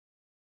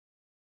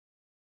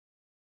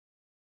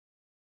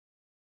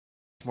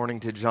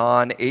Morning to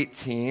John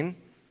 18.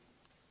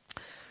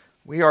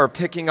 We are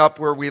picking up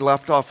where we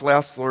left off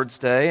last Lord's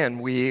Day,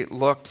 and we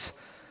looked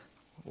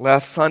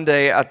last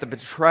Sunday at the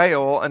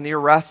betrayal and the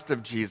arrest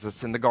of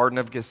Jesus in the Garden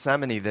of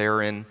Gethsemane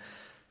there in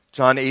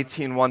John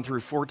 18, 1 through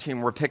 14.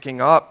 We're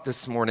picking up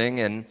this morning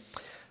and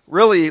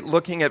really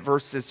looking at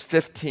verses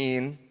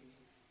 15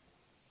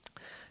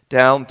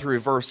 down through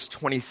verse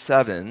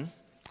 27.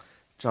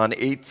 John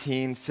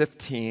 18,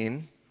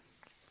 15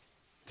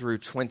 through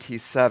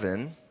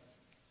 27.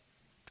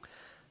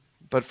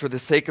 But for the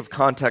sake of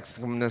context,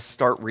 I'm going to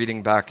start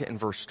reading back in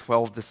verse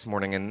 12 this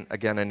morning. And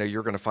again, I know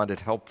you're going to find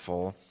it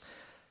helpful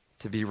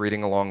to be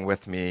reading along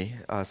with me.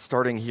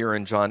 Starting here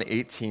in John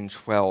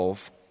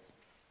 18:12.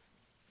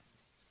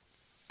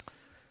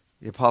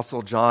 The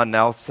Apostle John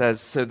now says,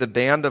 "So the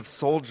band of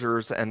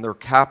soldiers and their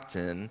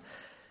captain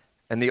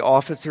and the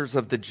officers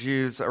of the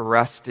Jews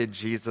arrested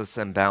Jesus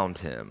and bound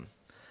him.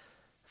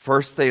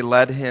 First they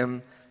led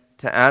him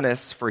to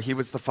Annas, for he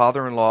was the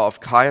father-in-law of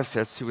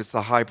Caiaphas, who was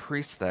the high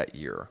priest that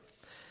year.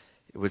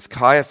 It was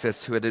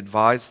Caiaphas who had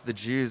advised the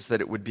Jews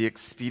that it would be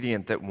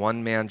expedient that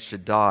one man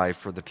should die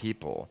for the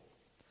people.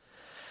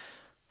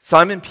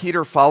 Simon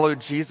Peter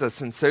followed Jesus,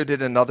 and so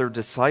did another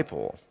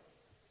disciple.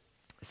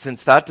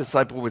 Since that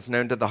disciple was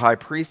known to the high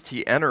priest,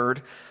 he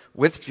entered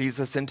with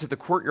Jesus into the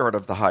courtyard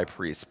of the high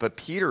priest, but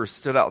Peter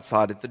stood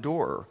outside at the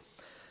door.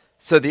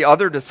 So the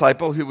other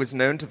disciple, who was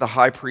known to the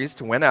high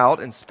priest, went out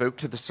and spoke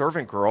to the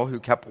servant girl who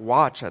kept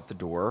watch at the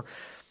door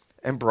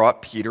and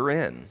brought Peter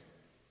in.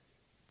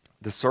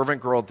 The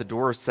servant girl at the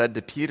door said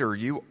to Peter,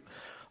 'You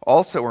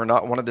also are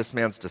not one of this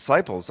man's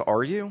disciples,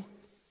 are you?'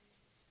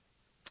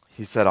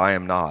 He said, 'I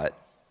am not.'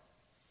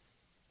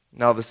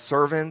 Now the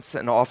servants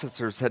and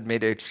officers had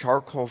made a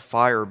charcoal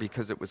fire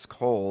because it was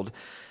cold,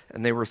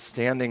 and they were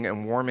standing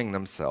and warming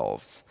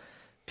themselves.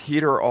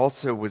 Peter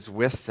also was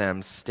with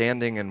them,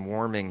 standing and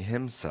warming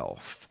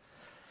himself.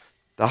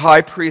 The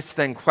high priest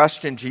then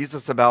questioned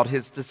Jesus about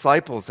his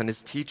disciples and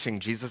his teaching.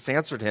 Jesus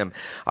answered him,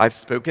 'I've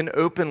spoken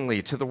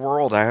openly to the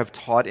world. I have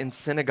taught in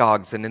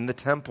synagogues and in the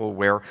temple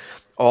where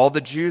all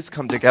the Jews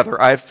come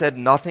together. I have said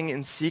nothing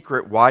in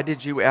secret. Why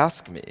did you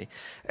ask me?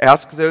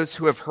 Ask those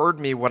who have heard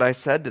me what I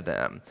said to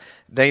them.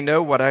 They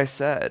know what I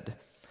said.'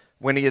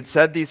 When he had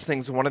said these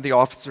things, one of the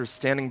officers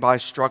standing by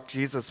struck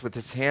Jesus with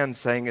his hand,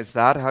 saying, 'Is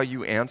that how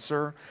you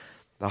answer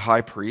the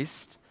high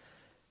priest?'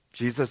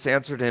 Jesus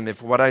answered him,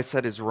 'If what I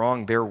said is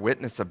wrong, bear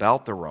witness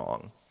about the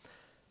wrong.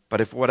 But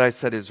if what I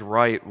said is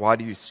right, why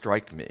do you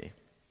strike me?'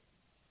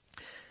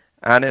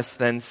 Annas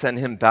then sent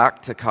him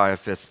back to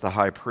Caiaphas the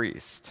high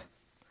priest.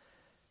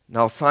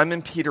 Now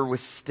Simon Peter was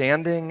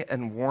standing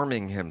and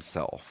warming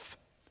himself.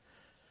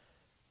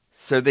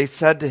 So they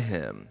said to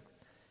him,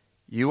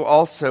 'You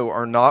also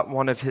are not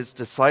one of his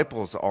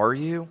disciples, are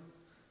you?'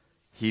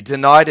 He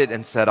denied it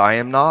and said, 'I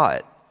am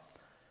not.'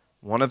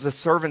 One of the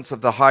servants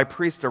of the high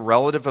priest, a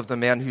relative of the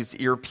man whose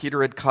ear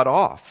Peter had cut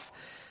off,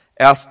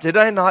 asked, 'Did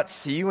I not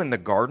see you in the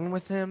garden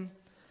with him?'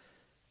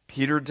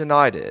 Peter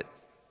denied it.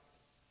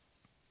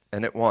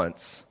 And at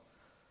once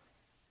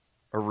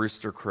a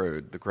rooster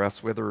crowed. The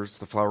grass withers,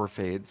 the flower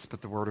fades,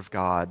 but the word of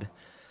God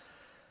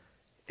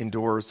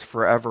endures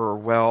forever.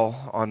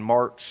 Well, on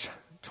March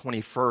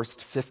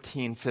 21st,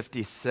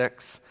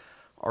 1556,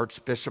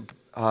 Archbishop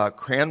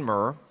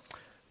Cranmer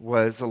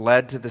was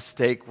led to the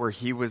stake where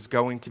he was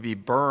going to be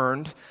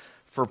burned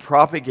for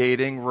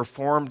propagating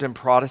Reformed and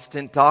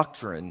Protestant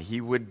doctrine.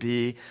 He would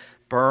be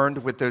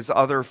burned with those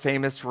other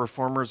famous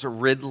reformers,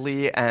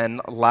 Ridley and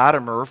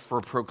Latimer,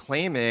 for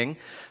proclaiming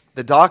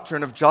the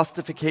doctrine of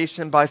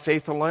justification by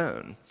faith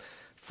alone,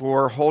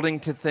 for holding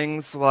to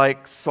things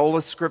like sola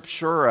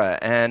scriptura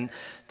and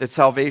that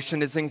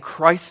salvation is in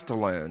Christ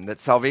alone, that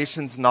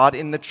salvation's not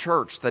in the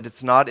church, that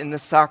it's not in the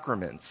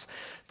sacraments,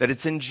 that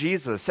it's in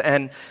Jesus.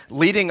 And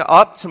leading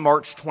up to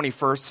March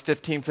 21st,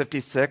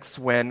 1556,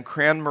 when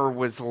Cranmer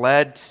was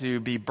led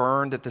to be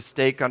burned at the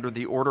stake under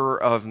the order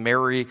of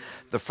Mary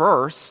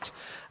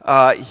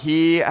I,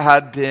 he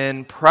had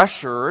been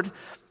pressured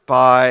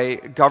by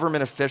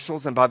government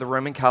officials and by the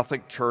Roman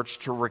Catholic Church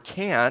to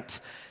recant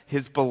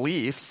his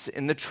beliefs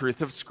in the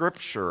truth of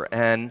Scripture.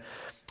 And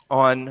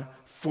on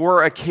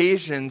 4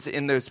 occasions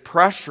in those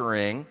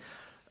pressuring,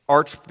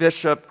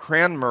 Archbishop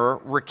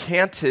Cranmer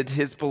recanted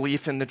his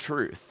belief in the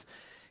truth.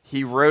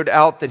 He wrote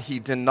out that he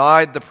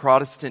denied the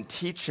Protestant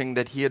teaching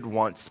that he had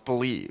once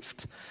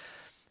believed.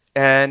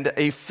 And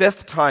a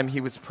 5th time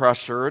he was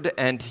pressured,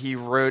 and he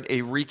wrote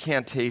a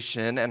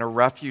recantation and a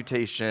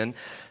refutation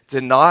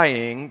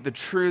denying the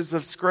truths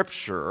of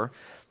Scripture,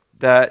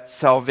 that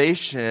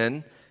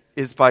salvation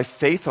is by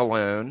faith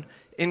alone,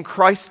 in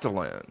Christ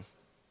alone.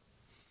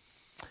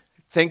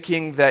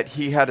 Thinking that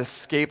he had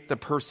escaped the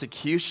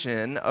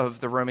persecution of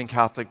the Roman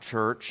Catholic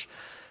Church,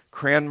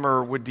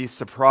 Cranmer would be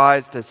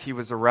surprised as he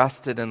was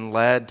arrested and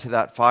led to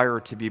that fire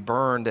to be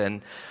burned.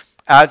 And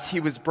as he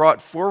was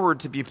brought forward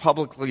to be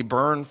publicly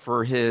burned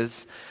for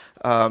his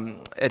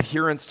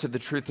adherence to the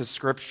truth of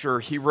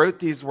Scripture, he wrote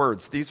these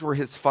words. These were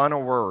his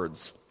final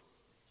words.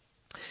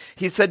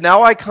 He said,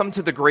 "Now I come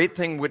to the great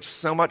thing which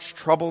so much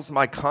troubles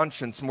my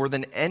conscience more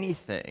than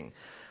anything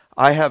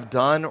I have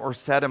done or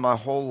said in my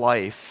whole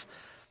life,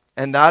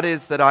 and that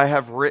is that I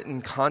have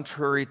written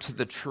contrary to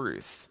the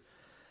truth.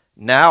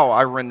 Now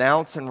I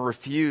renounce and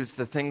refuse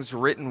the things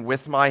written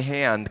with my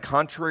hand,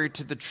 contrary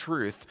to the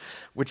truth,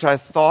 which I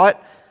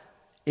thought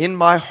in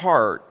my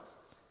heart,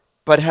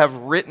 but have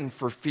written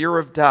for fear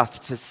of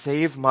death to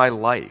save my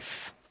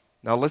life."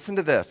 Now listen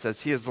to this.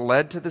 As he is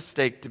led to the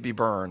stake to be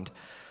burned,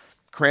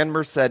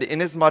 Cranmer said,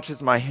 "Inasmuch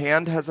as my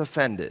hand has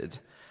offended,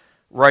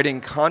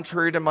 writing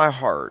contrary to my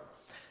heart,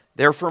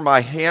 therefore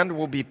my hand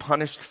will be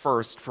punished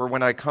first, for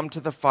when I come to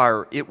the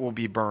fire, it will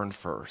be burned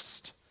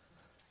first."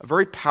 A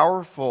very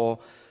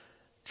powerful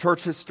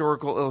church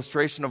historical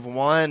illustration of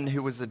one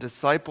who was a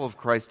disciple of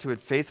Christ, who had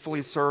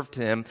faithfully served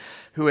him,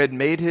 who had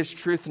made his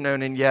truth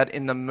known, and yet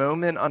in the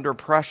moment under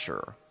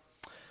pressure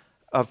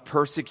of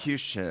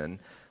persecution,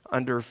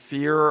 under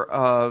fear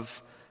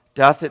of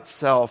death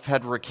itself,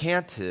 had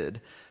recanted,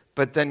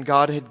 but then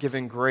God had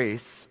given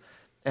grace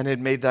and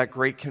had made that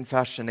great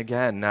confession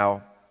again.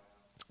 Now,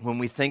 when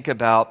we think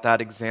about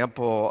that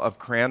example of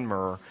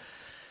Cranmer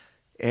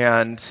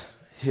and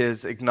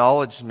his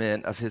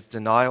acknowledgement of his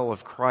denial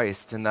of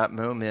Christ in that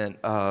moment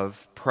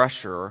of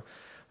pressure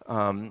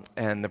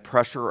and the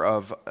pressure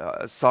of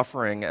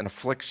suffering and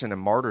affliction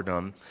and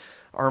martyrdom,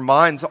 our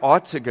minds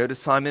ought to go to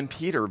Simon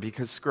Peter,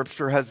 because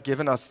Scripture has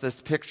given us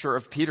this picture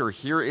of Peter.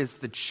 Here is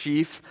the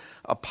chief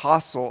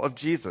apostle of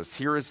Jesus.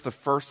 Here is the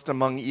first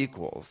among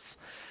equals.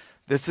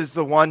 This is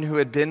the one who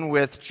had been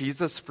with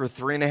Jesus for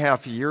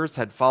 3.5 years,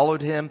 had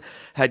followed him,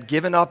 had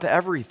given up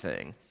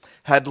everything,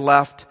 had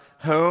left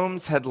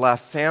homes, had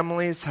left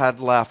families, had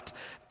left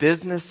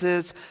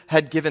businesses,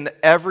 had given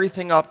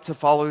everything up to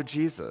follow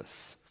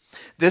Jesus.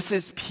 This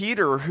is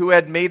Peter, who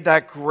had made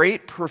that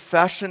great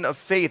profession of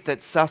faith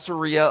at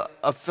Caesarea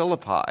of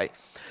Philippi,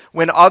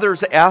 when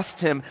others asked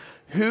him,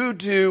 who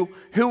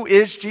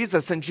is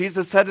Jesus? And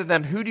Jesus said to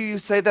them, "Who do you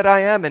say that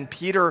I am?" And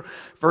Peter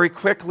very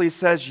quickly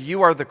says,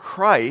 "You are the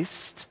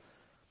Christ,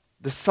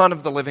 the Son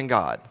of the living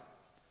God."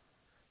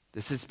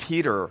 This is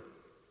Peter,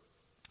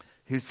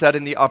 who said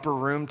in the upper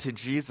room to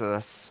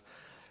Jesus,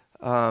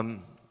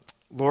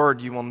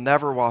 "Lord, you will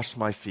never wash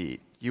my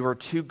feet. You are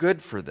too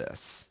good for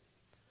this."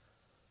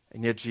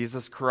 And yet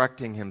Jesus,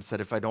 correcting him,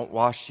 said, "If I don't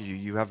wash you,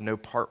 you have no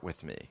part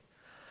with me."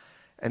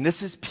 And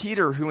this is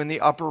Peter, who in the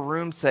upper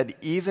room said,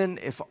 "Even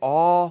if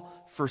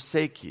all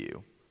forsake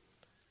you,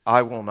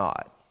 I will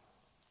not."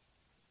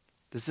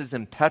 This is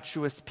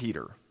impetuous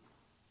Peter.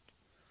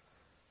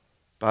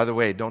 By the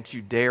way, don't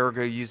you dare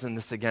go using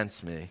this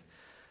against me.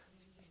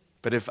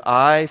 But if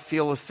I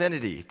feel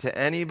affinity to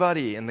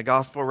anybody in the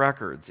gospel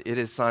records, it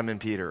is Simon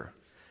Peter.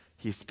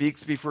 He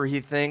speaks before he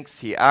thinks.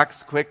 He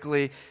acts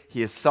quickly.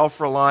 He is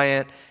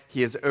self-reliant.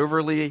 He is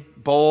overly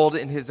bold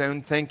in his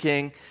own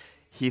thinking.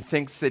 He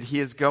thinks that he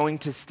is going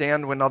to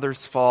stand when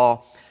others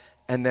fall.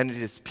 And then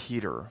it is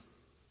Peter.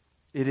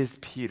 It is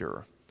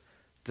Peter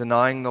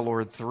denying the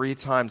Lord 3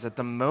 times at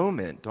the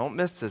moment. Don't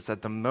miss this.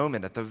 At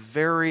the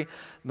very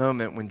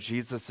moment when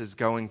Jesus is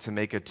going to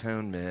make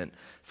atonement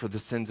for the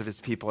sins of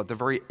his people, at the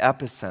very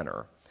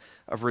epicenter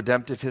of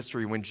redemptive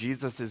history, when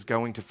Jesus is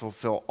going to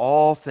fulfill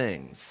all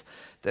things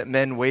that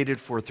men waited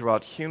for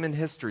throughout human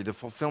history, the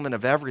fulfillment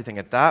of everything.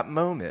 At that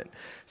moment,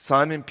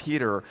 Simon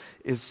Peter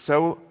is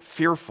so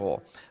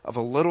fearful of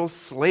a little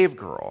slave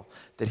girl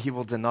that he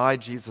will deny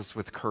Jesus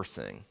with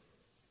cursing.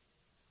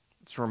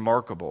 It's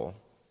remarkable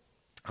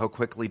how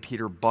quickly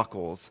Peter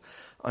buckles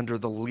under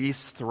the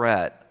least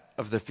threat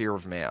of the fear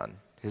of man.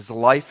 His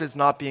life is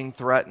not being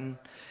threatened.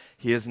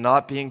 He is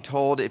not being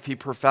told if he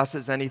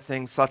professes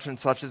anything, such and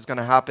such is going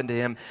to happen to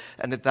him.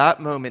 And at that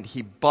moment,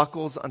 he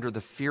buckles under the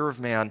fear of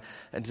man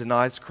and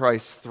denies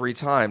Christ 3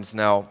 times.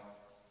 Now,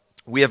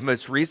 we have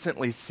most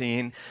recently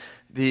seen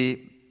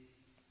the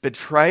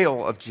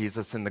betrayal of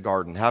Jesus in the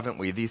garden, haven't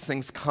we? These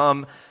things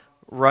come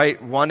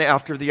right one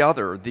after the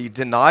other. The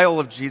denial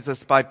of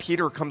Jesus by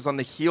Peter comes on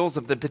the heels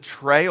of the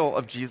betrayal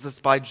of Jesus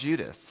by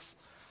Judas.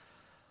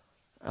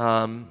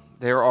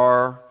 There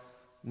are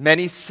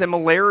many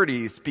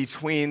similarities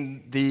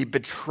between the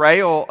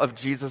betrayal of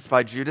Jesus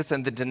by Judas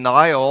and the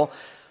denial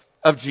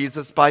of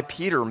Jesus by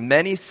Peter.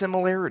 Many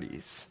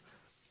similarities.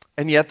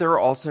 And yet there are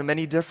also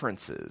many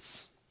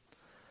differences.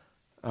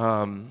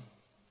 Many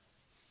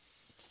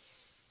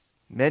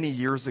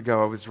years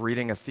ago, I was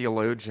reading a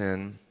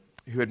theologian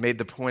who had made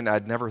the point,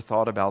 I'd never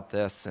thought about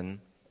this, and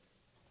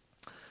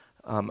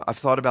I've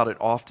thought about it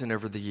often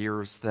over the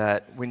years,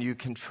 that when you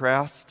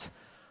contrast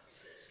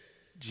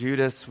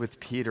Judas with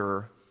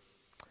Peter,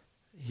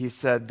 he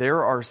said,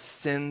 there are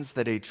sins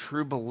that a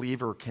true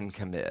believer can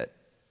commit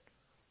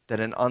that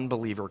an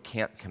unbeliever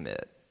can't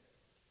commit.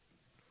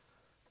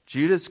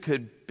 Judas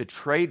could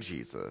betray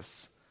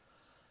Jesus,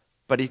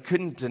 but he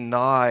couldn't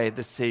deny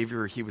the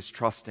Savior he was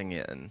trusting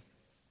in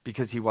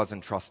because he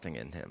wasn't trusting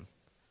in him.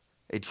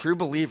 A true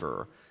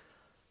believer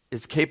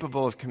is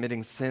capable of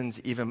committing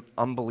sins even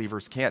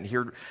unbelievers can't.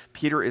 Here,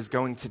 Peter is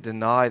going to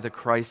deny the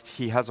Christ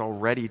he has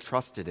already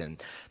trusted in.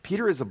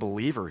 Peter is a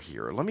believer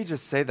here. Let me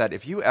just say that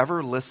if you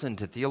ever listen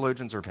to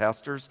theologians or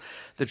pastors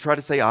that try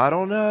to say, I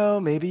don't know,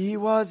 maybe he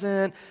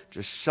wasn't,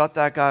 just shut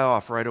that guy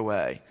off right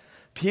away.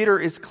 Peter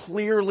is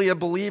clearly a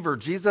believer.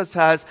 Jesus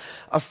has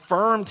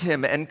affirmed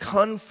him and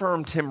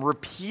confirmed him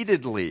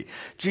repeatedly.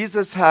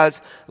 Jesus has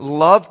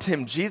loved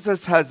him.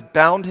 Jesus has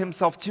bound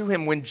himself to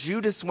him. When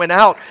Judas went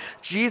out,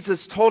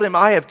 Jesus told him,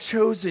 I have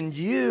chosen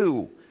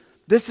you.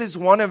 This is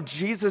one of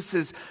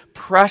Jesus'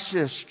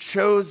 precious,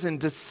 chosen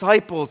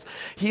disciples.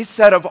 He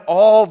said, of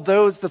all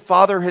those the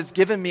Father has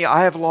given me,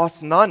 I have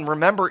lost none.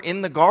 Remember,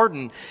 in the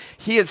garden,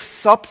 he is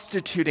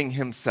substituting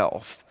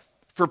himself.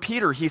 For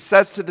Peter, he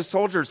says to the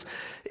soldiers,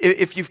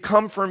 if you've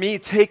come for me,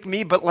 take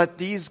me, but let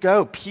these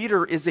go.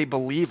 Peter is a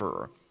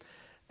believer,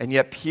 and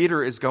yet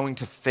Peter is going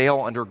to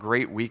fail under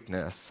great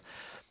weakness.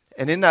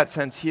 And in that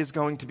sense, he is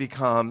going to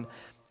become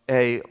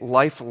a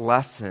life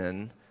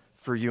lesson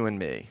for you and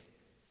me.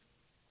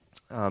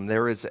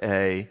 There is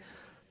a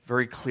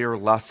very clear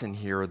lesson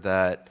here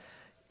that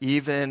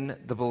even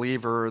the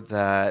believer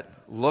that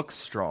looks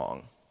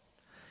strong,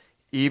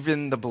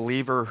 even the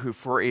believer who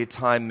for a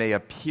time may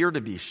appear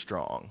to be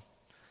strong,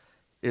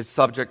 is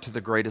subject to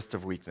the greatest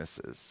of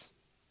weaknesses.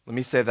 Let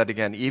me say that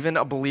again. Even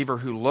a believer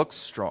who looks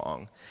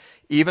strong,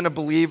 even a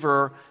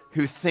believer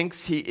who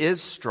thinks he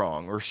is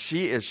strong or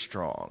she is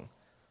strong,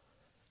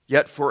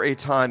 yet for a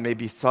time may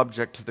be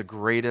subject to the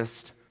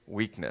greatest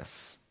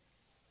weakness.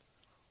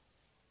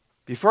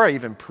 Before I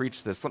even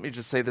preach this, let me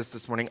just say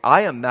this morning.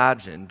 I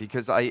imagine,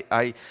 because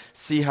I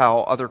see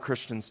how other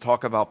Christians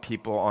talk about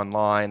people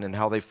online and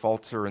how they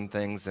falter and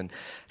things and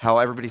how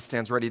everybody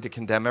stands ready to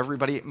condemn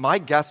everybody. My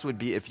guess would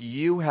be if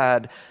you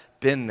had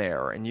been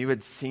there and you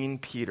had seen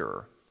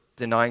Peter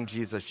denying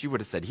Jesus, you would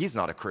have said, he's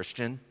not a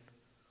Christian.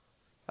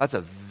 That's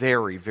a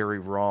very, very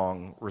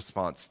wrong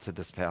response to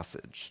this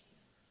passage.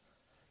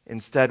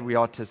 Instead, we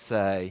ought to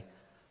say,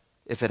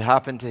 if it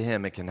happened to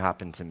him, it can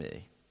happen to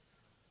me.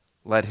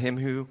 Let him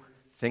who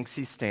thinks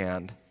he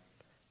stand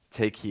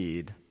take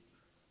heed,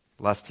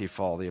 lest he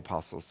fall, the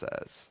apostle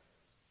says.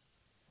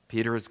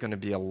 Peter is going to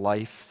be a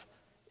life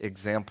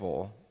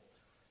example,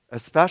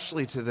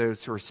 especially to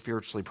those who are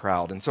spiritually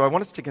proud. And so I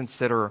want us to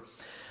consider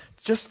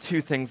just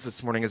two things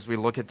this morning as we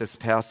look at this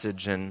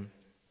passage, and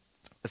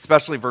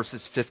especially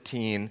verses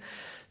 15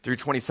 through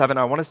 27.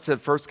 I want us to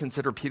first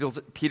consider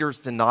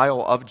Peter's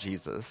denial of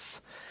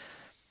Jesus.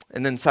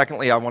 And then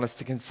secondly, I want us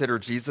to consider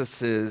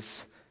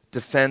Jesus'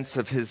 defense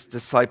of his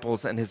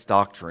disciples and his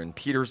doctrine.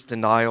 Peter's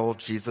denial,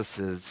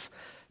 Jesus'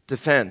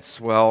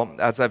 defense. Well,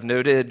 as I've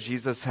noted,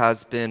 Jesus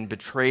has been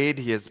betrayed.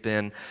 He has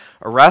been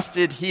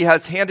arrested. He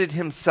has handed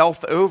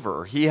himself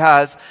over. He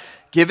has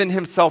given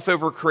himself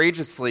over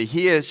courageously.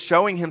 He is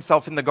showing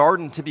himself in the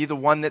garden to be the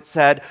one that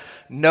said,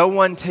 no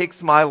one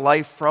takes my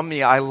life from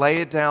me. I lay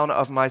it down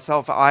of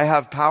myself. I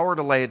have power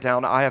to lay it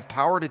down. I have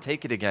power to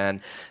take it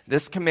again.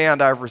 This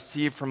command I've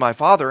received from my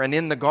Father. And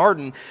in the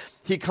garden,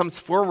 he comes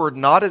forward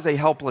not as a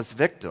helpless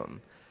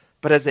victim,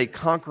 but as a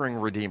conquering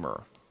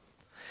redeemer.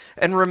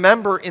 And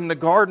remember, in the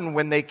garden,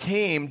 when they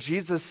came,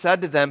 Jesus said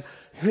to them,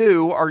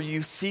 who are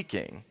you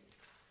seeking?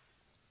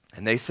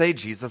 And they say,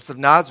 Jesus of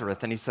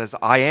Nazareth. And he says,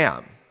 I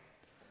am.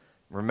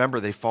 Remember,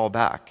 they fall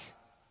back.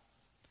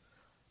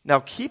 Now,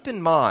 keep in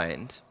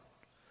mind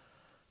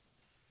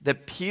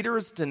that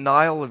Peter's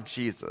denial of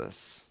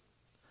Jesus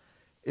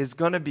is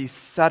going to be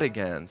set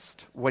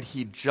against what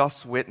he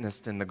just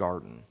witnessed in the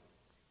garden.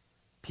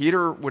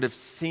 Peter would have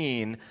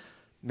seen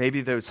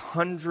maybe those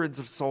hundreds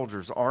of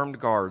soldiers, armed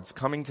guards,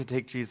 coming to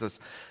take Jesus,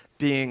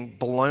 being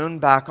blown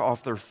back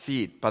off their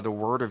feet by the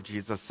word of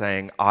Jesus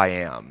saying, I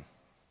am.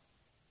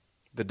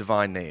 The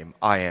divine name,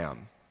 I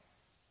am.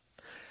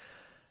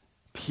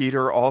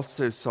 Peter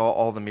also saw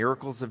all the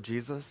miracles of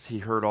Jesus. He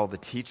heard all the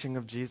teaching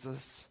of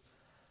Jesus.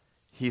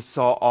 He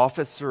saw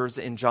officers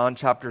in John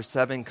chapter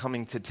 7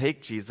 coming to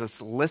take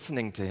Jesus,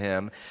 listening to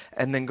him,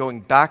 and then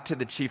going back to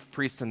the chief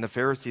priests and the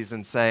Pharisees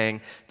and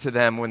saying to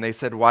them when they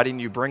said, why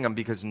didn't you bring him?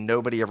 Because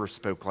nobody ever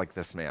spoke like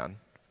this man.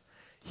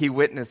 He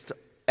witnessed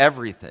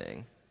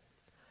everything.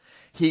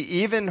 He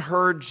even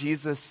heard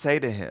Jesus say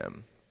to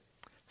him,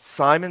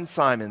 Simon,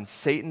 Simon,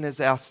 Satan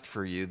has asked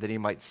for you that he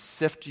might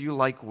sift you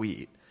like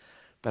wheat.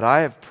 But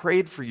I have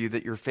prayed for you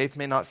that your faith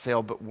may not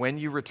fail, but when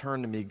you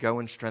return to me, go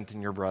and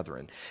strengthen your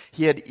brethren.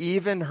 He had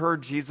even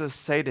heard Jesus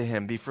say to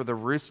him, before the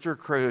rooster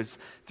crows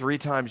 3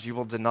 times, you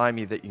will deny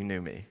me that you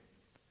knew me.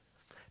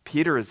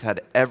 Peter has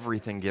had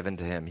everything given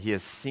to him. He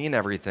has seen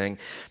everything.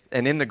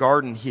 And in the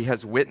garden, he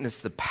has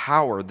witnessed the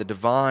power, the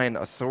divine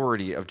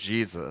authority of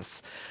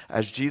Jesus,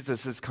 as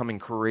Jesus is coming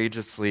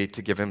courageously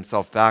to give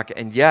himself back.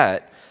 And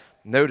yet,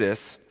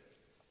 notice,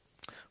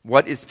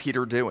 what is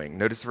Peter doing?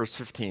 Notice verse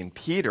 15.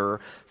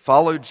 Peter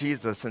followed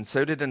Jesus, and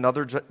so did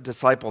another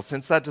disciple.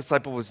 Since that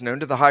disciple was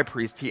known to the high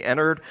priest, he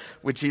entered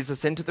with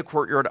Jesus into the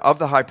courtyard of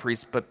the high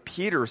priest, but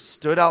Peter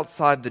stood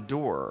outside the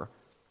door.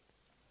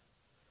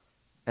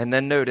 And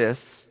then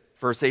notice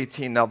verse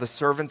 18. Now the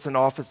servants and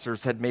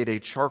officers had made a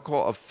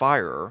charcoal of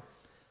fire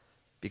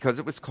because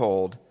it was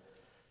cold.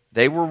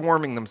 They were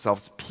warming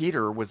themselves.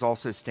 Peter was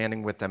also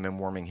standing with them and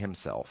warming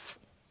himself.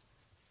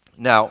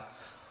 Now,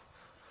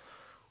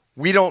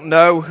 we don't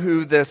know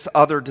who this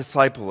other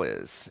disciple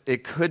is.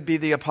 It could be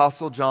the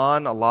Apostle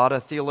John. A lot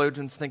of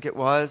theologians think it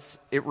was.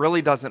 It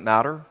really doesn't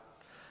matter.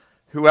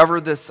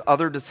 Whoever this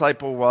other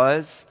disciple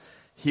was,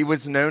 he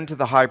was known to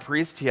the high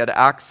priest. He had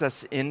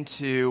access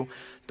into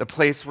the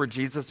place where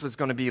Jesus was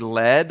going to be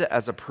led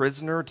as a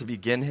prisoner to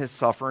begin his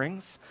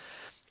sufferings.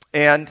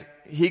 And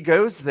he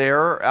goes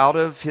there out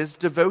of his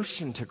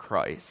devotion to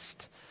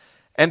Christ.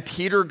 And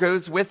Peter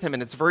goes with him,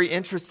 and it's very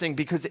interesting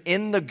because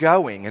in the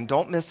going, and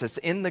don't miss this,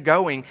 in the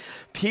going,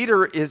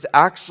 Peter is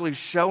actually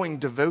showing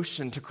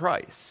devotion to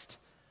Christ.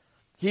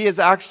 He is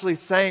actually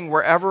saying,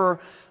 wherever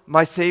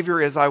my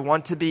Savior is, I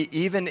want to be,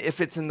 even if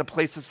it's in the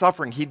place of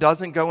suffering. He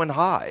doesn't go and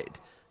hide.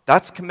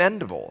 That's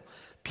commendable.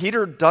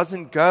 Peter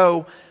doesn't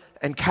go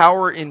and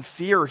cower in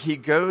fear. He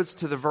goes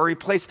to the very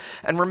place.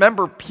 And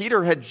remember,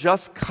 Peter had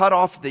just cut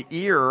off the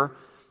ear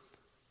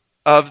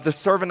of the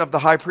servant of the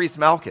high priest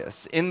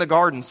Malchus in the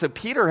garden. So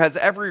Peter has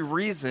every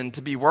reason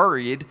to be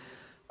worried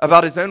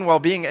about his own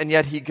well-being, and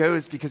yet he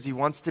goes because he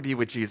wants to be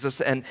with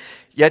Jesus, and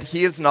yet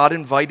he is not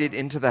invited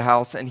into the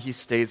house, and he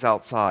stays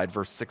outside.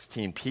 Verse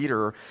 16,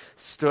 Peter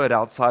stood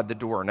outside the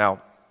door.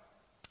 Now,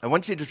 I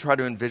want you to try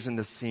to envision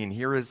this scene.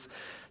 Here is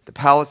the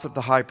palace of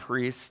the high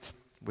priest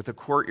with a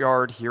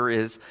courtyard. Here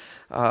is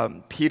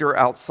Peter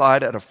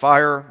outside at a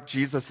fire.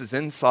 Jesus is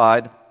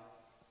inside.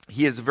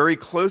 He is very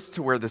close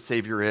to where the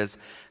Savior is,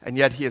 and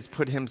yet he has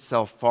put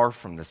himself far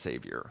from the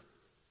Savior.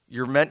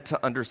 You're meant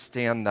to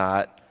understand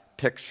that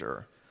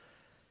picture.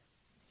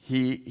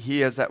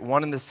 He is at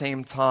one and the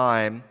same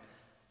time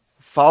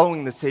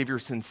following the Savior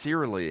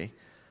sincerely,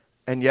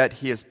 and yet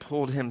he has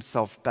pulled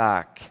himself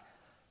back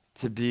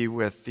to be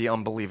with the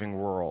unbelieving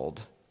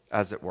world,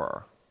 as it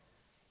were.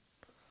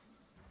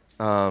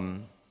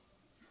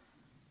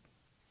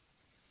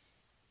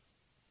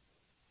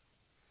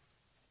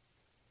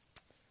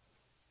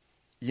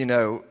 You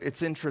know,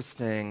 it's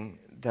interesting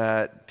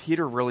that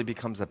Peter really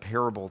becomes a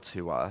parable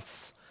to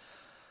us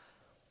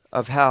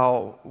of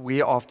how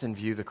we often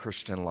view the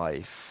Christian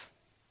life.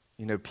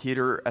 You know,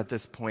 Peter at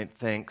this point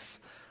thinks,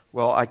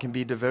 well, I can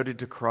be devoted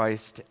to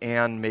Christ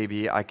and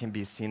maybe I can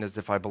be seen as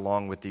if I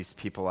belong with these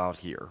people out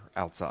here,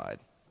 outside.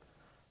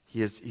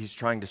 He's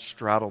trying to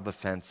straddle the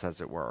fence, as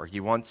it were. He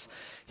wants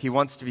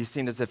to be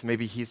seen as if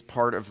maybe he's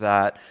part of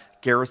that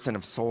garrison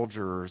of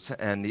soldiers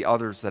and the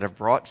others that have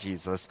brought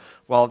Jesus,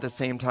 while at the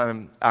same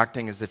time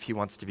acting as if he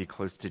wants to be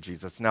close to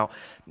Jesus. Now,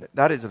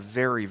 that is a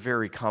very,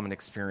 very common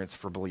experience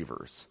for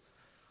believers,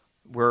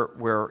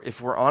 where if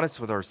we're honest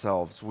with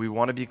ourselves, we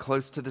want to be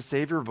close to the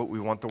Savior, but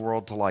we want the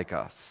world to like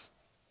us.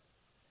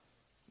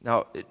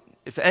 Now,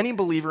 if any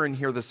believer in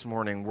here this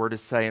morning were to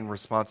say in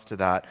response to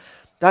that,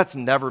 that's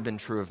never been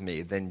true of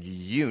me, then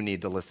you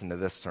need to listen to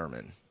this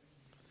sermon.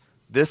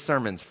 This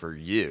sermon's for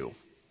you.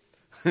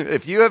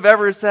 If you have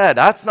ever said,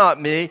 that's not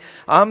me,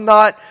 I'm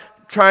not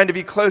trying to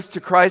be close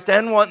to Christ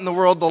and wanting the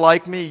world to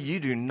like me, you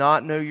do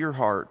not know your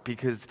heart,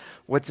 because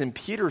what's in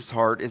Peter's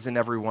heart is in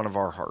every one of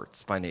our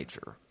hearts by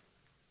nature.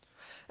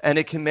 And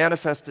it can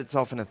manifest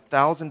itself in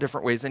 1,000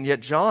 different ways, and yet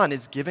John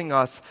is giving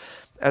us,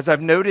 as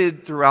I've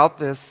noted throughout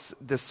this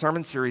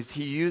sermon series,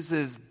 he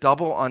uses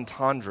double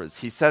entendres.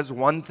 He says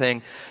one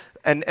thing,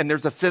 and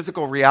there's a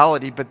physical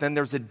reality, but then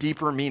there's a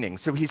deeper meaning.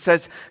 So he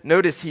says,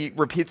 notice he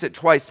repeats it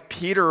twice,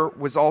 Peter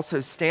was also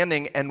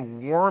standing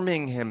and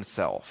warming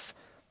himself.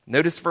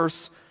 Notice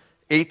verse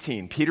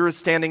 18. Peter is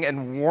standing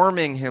and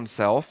warming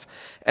himself.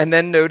 And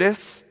then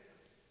notice,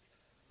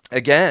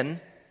 again,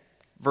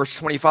 verse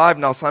 25,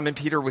 now Simon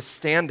Peter was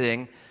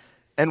standing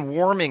and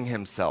warming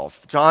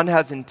himself. John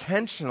has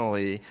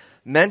intentionally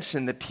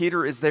mentioned that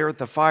Peter is there at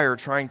the fire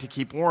trying to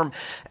keep warm.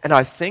 And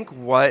I think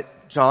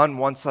what John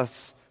wants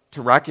us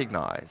to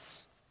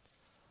recognize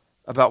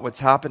about what's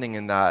happening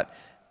in that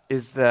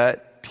is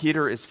that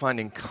Peter is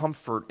finding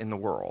comfort in the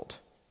world.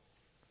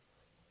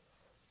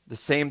 The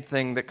same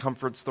thing that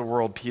comforts the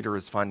world, Peter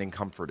is finding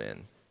comfort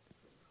in.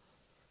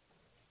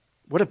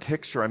 What a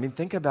picture. I mean,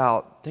 think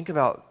about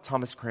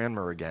Thomas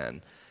Cranmer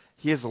again.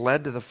 He is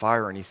led to the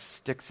fire and he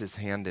sticks his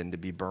hand in to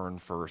be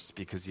burned first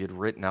because he had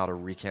written out a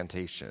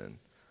recantation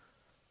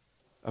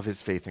of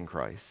his faith in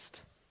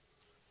Christ.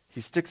 He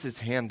sticks his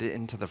hand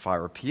into the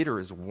fire. Peter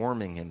is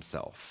warming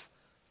himself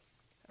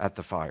at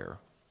the fire.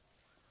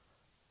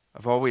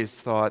 I've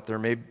always thought there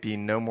may be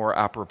no more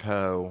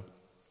apropos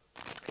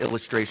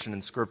illustration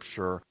in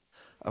Scripture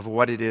of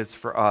what it is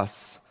for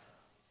us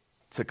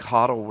to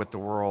coddle with the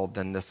world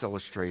than this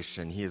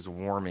illustration. He is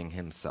warming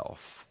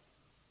himself,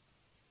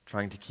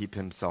 trying to keep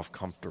himself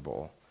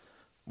comfortable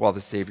while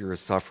the Savior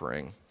is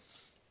suffering.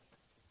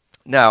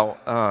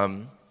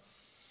 Now,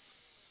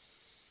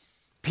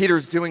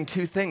 Peter's doing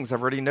two things.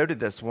 I've already noted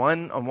this.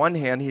 One, on one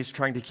hand, he's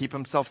trying to keep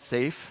himself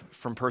safe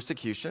from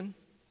persecution.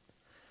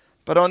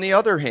 But on the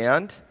other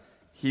hand,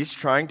 he's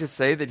trying to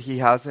say that he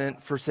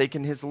hasn't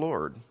forsaken his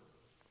Lord.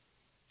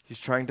 He's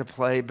trying to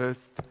play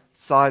both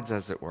sides,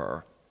 as it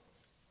were.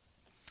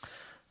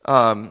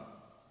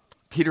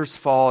 Peter's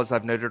fall, as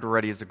I've noted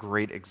already, is a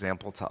great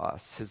example to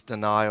us. His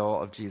denial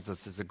of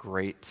Jesus is a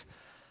great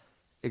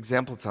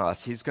example to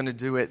us. He's going to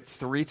do it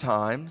 3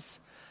 times.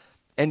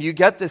 And you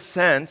get this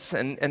sense,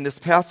 and this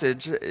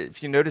passage,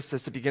 if you notice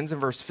this, it begins in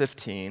verse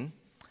 15,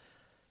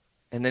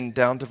 and then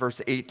down to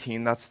verse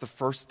 18, that's the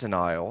first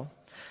denial.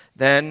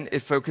 Then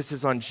it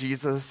focuses on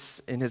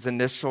Jesus in his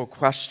initial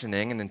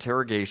questioning and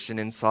interrogation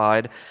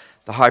inside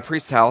the high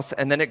priest's house,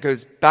 and then it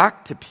goes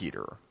back to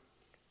Peter.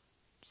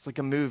 It's like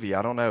a movie,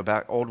 I don't know,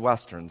 back old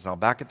westerns, now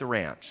back at the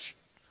ranch.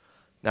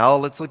 Now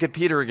let's look at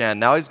Peter again.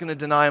 Now he's going to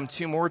deny him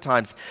 2 more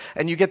times.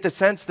 And you get the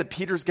sense that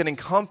Peter's getting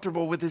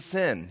comfortable with his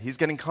sin. He's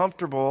getting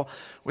comfortable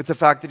with the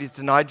fact that he's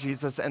denied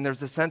Jesus, and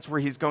there's a sense where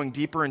he's going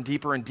deeper and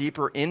deeper and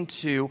deeper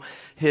into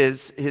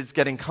his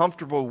getting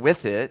comfortable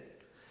with it.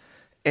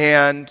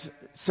 And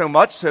so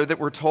much so that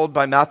we're told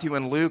by Matthew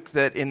and Luke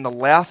that in the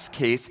last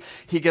case,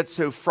 he gets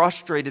so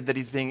frustrated that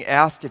he's being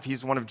asked if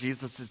he's one of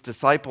Jesus'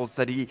 disciples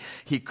that he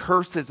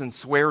curses and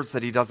swears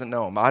that he doesn't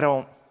know him. I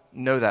don't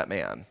know that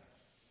man.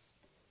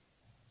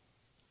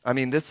 I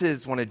mean, this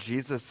is one of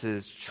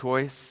Jesus'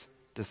 choice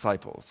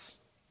disciples.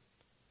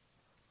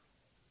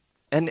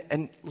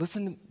 And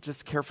listen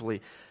just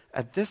carefully.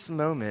 At this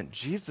moment,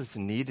 Jesus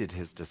needed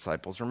his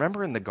disciples.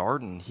 Remember in the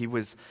garden, he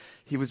was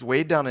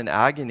weighed down in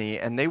agony,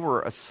 and they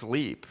were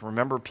asleep.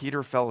 Remember,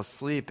 Peter fell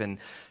asleep, and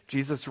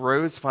Jesus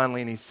rose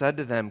finally, and he said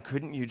to them,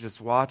 couldn't you just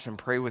watch and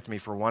pray with me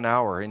for 1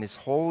 hour? In his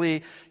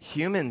holy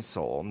human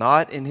soul,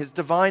 not in his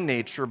divine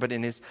nature, but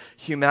in his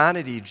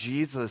humanity,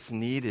 Jesus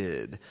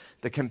needed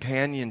the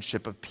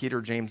companionship of Peter,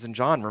 James, and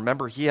John.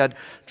 Remember, he had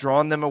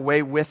drawn them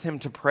away with him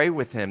to pray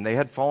with him. They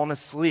had fallen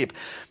asleep.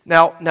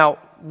 Now,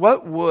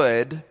 what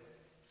would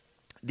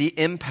the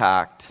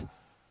impact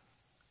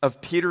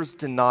of Peter's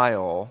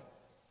denial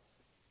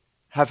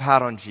have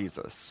had on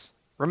Jesus?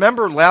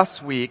 Remember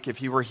last week,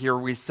 if you were here,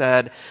 we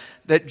said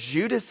that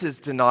Judas's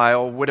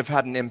denial would have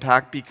had an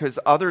impact because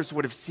others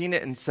would have seen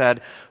it and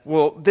said,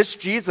 well, this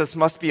Jesus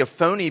must be a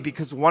phony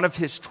because one of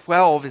his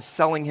 12 is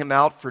selling him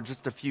out for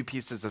just a few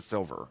pieces of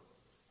silver.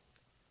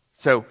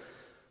 So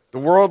the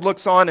world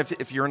looks on,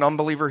 if you're an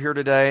unbeliever here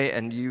today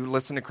and you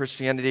listen to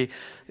Christianity,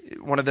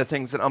 one of the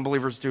things that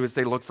unbelievers do is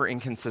they look for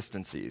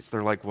inconsistencies.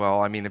 They're like, well,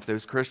 I mean, if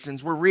those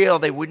Christians were real,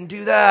 they wouldn't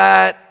do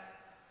that.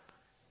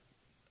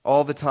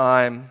 All the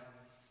time,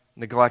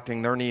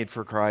 neglecting their need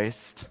for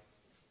Christ.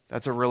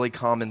 That's a really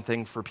common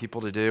thing for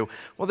people to do.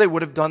 Well, they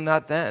would have done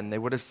that then. They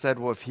would have said,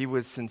 well, if he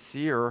was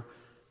sincere,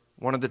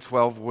 one of the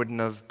 12 wouldn't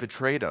have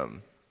betrayed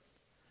him.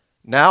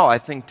 Now, I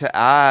think to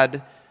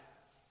add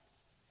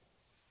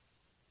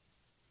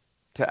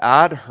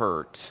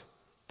hurt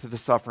to the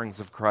sufferings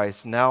of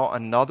Christ, now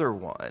another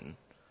one,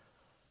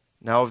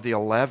 now of the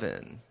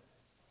 11,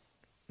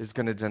 is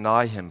going to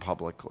deny him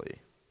publicly.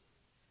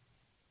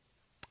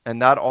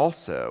 And that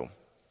also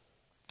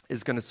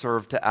is going to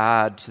serve to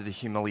add to the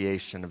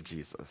humiliation of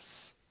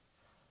Jesus.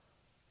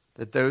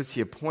 That those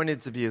he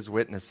appointed to be his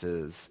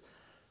witnesses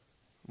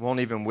won't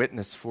even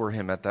witness for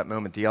him at that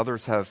moment. The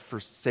others have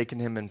forsaken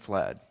him and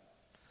fled.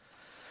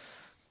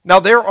 Now,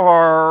 there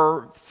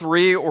are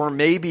 3 or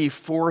maybe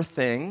 4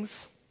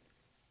 things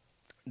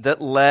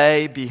that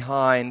lay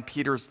behind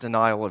Peter's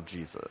denial of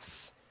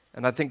Jesus.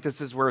 And I think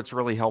this is where it's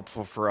really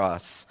helpful for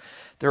us.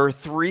 There are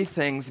 3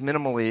 things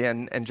minimally,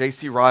 and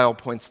J.C. Ryle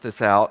points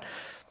this out.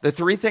 The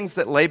 3 things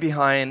that lay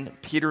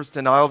behind Peter's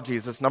denial of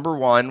Jesus, number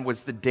 1,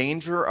 was the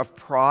danger of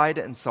pride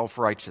and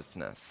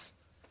self-righteousness.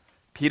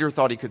 Peter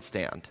thought he could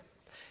stand.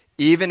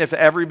 Even if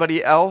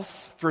everybody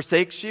else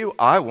forsakes you,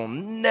 I will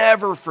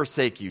never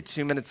forsake you.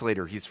 2 minutes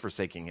later, he's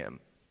forsaking him.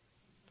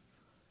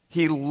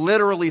 He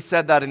literally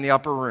said that in the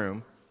upper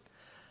room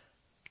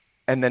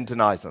and then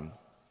denies him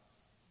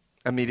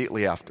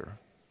immediately after.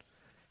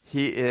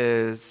 He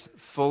is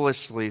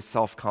foolishly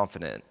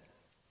self-confident.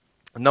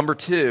 Number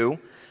 2,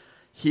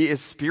 he is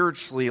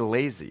spiritually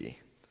lazy.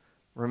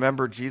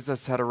 Remember,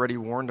 Jesus had already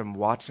warned him,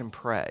 watch and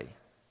pray,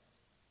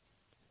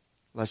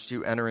 lest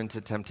you enter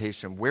into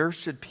temptation. Where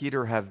should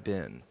Peter have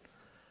been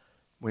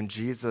when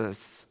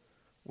Jesus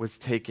was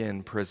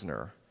taken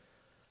prisoner?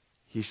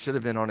 He should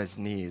have been on his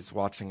knees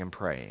watching and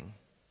praying.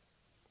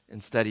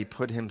 Instead, he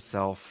put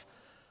himself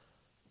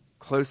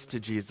close to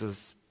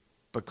Jesus,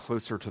 but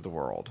closer to the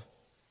world.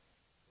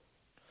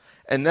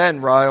 And then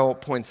Ryle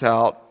points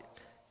out,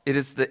 it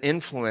is the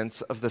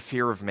influence of the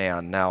fear of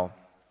man. Now,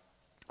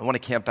 I want to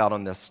camp out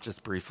on this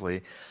just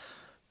briefly.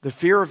 The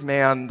fear of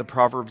man, the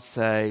Proverbs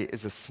say,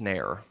 is a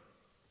snare.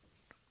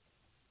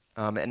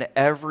 And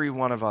every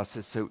one of us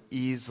is so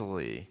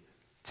easily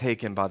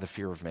taken by the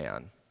fear of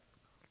man.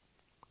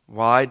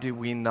 Why do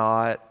we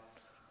not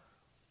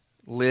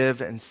live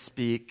and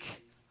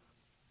speak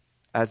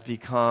as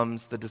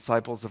becomes the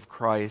disciples of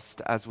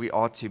Christ as we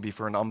ought to be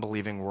for an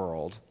unbelieving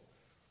world?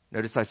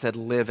 Notice I said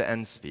live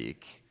and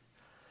speak.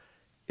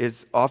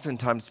 Is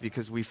oftentimes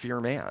because we fear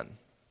man.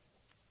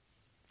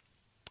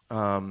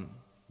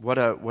 What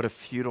a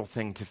futile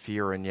thing to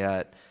fear, and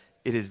yet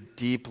it is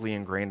deeply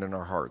ingrained in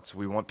our hearts.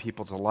 We want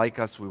people to like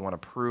us. We want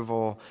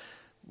approval.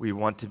 We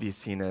want to be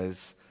seen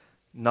as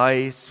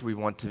nice. We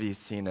want to be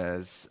seen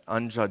as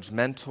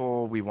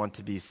unjudgmental. We want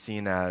to be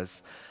seen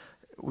as,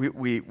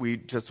 we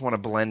just want to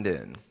blend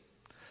in.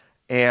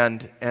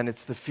 And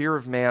it's the fear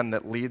of man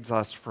that leads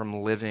us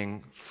from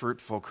living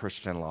fruitful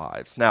Christian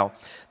lives. Now,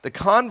 the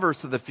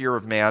converse of the fear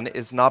of man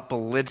is not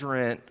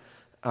belligerent,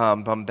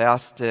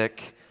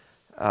 bombastic,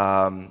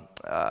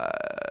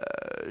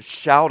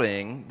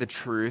 shouting the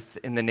truth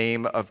in the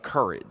name of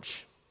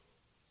courage.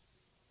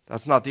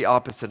 That's not the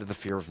opposite of the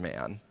fear of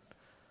man.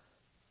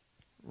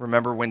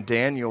 Remember, when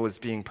Daniel is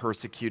being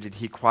persecuted,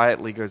 he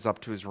quietly goes up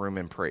to his room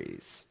and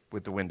prays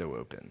with the window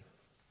open.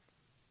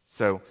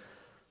 So,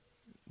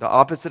 the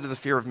opposite of the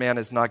fear of man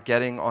is not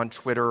getting on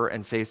Twitter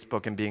and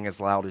Facebook and being as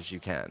loud as you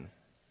can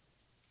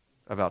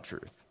about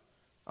truth.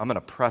 I'm going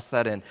to press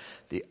that in.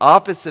 The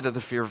opposite of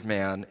the fear of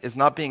man is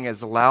not being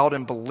as loud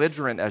and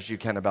belligerent as you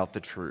can about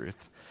the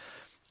truth.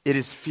 It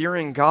is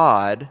fearing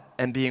God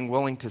and being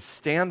willing to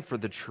stand for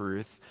the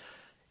truth,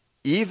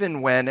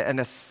 even when, and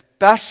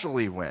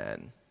especially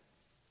when,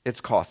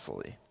 it's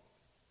costly.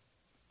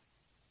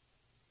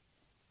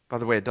 By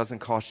the way, it doesn't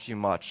cost you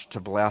much to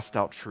blast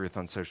out truth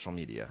on social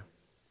media.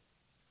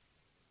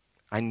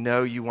 I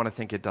know you want to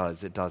think it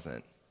does. It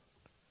doesn't.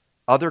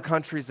 Other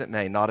countries it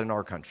may, not in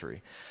our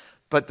country.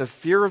 But the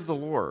fear of the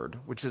Lord,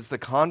 which is the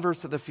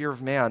converse of the fear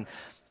of man,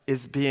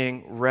 is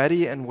being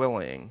ready and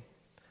willing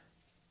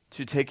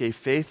to take a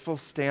faithful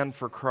stand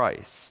for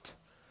Christ,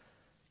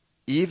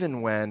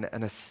 even when,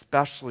 and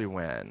especially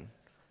when,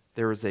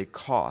 there is a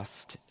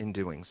cost in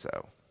doing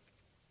so.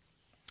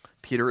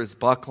 Peter is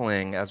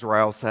buckling, as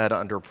Ryle said,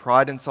 under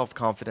pride and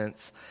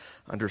self-confidence,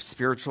 under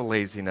spiritual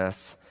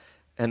laziness,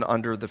 and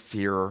under the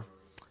fear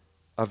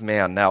of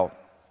man. Now,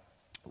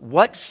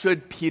 what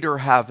should Peter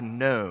have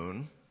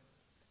known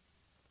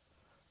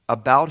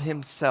about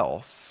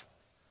himself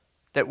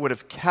that would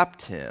have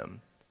kept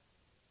him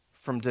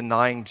from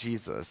denying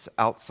Jesus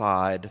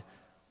outside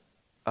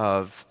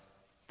of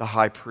the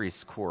high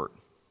priest's court?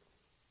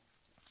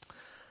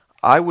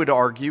 I would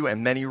argue,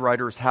 and many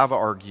writers have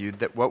argued,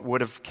 that what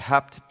would have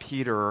kept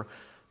Peter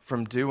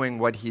from doing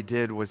what he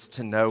did was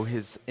to know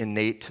his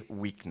innate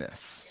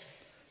weakness.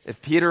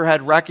 If Peter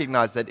had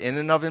recognized that in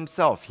and of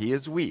himself he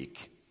is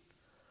weak,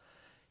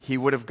 he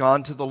would have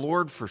gone to the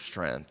Lord for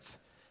strength.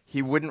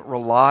 He wouldn't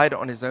relied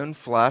on his own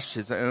flesh,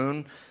 his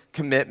own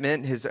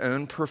commitment, his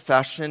own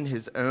profession,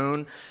 his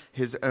own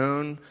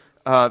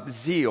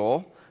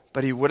zeal,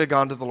 but he would have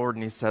gone to the Lord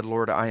and he said,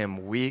 Lord, I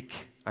am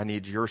weak. I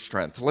need your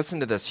strength. Listen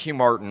to this. Hugh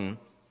Martin,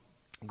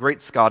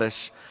 great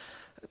Scottish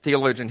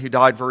theologian who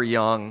died very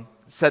young,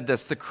 said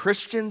this: the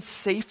Christian's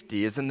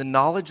safety is in the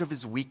knowledge of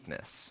his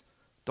weakness.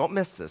 Don't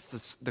miss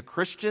this. The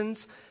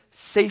Christian's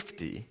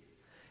safety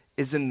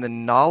is in the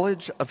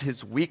knowledge of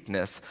his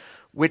weakness,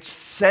 which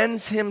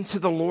sends him to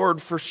the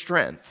Lord for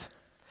strength.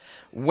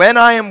 When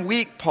I am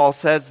weak, Paul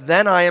says,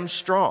 then I am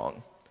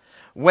strong.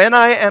 When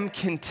I am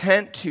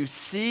content to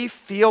see,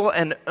 feel,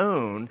 and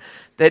own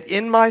that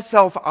in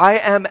myself I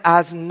am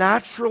as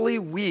naturally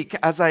weak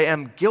as I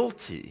am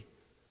guilty.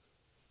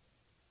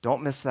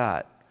 Don't miss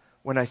that.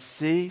 When I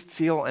see,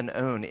 feel, and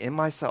own in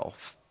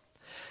myself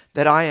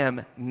that I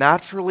am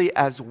naturally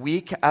as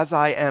weak as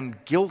I am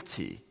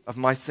guilty of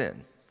my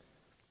sin,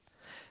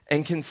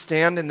 and can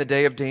stand in the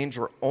day of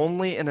danger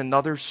only in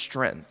another's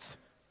strength,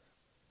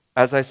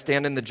 as I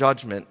stand in the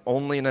judgment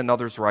only in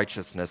another's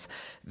righteousness,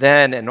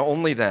 then and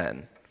only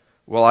then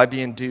will I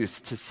be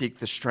induced to seek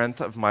the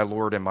strength of my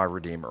Lord and my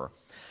Redeemer.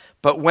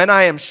 But when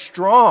I am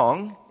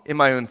strong in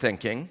my own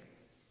thinking,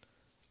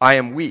 I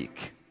am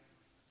weak,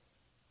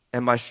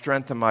 and my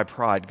strength and my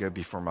pride go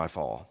before my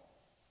fall.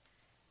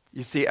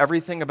 You see,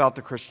 everything about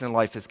the Christian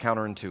life is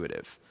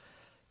counterintuitive.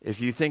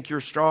 If you think you're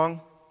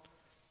strong,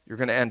 you're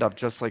going to end up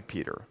just like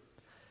Peter.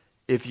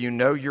 If you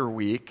know you're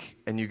weak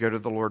and you go to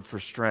the Lord for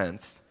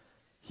strength,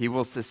 he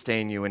will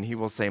sustain you and he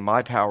will say,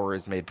 my power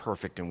is made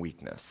perfect in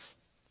weakness.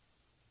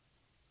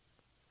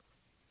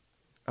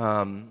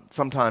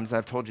 Sometimes,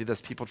 I've told you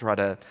this, people try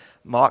to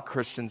mock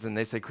Christians and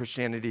they say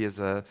Christianity is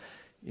a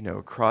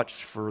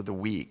crutch for the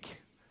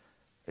weak.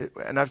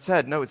 And I've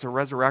said, no, it's a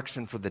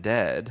resurrection for the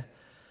dead,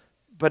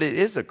 but it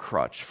is a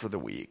crutch for the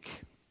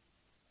weak.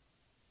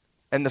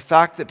 And the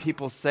fact that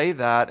people say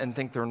that and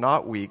think they're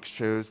not weak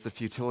shows the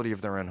futility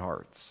of their own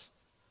hearts.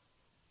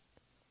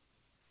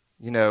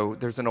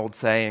 There's an old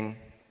saying,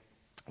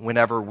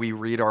 whenever we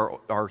read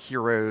our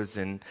heroes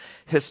in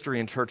history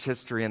and church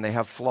history, and they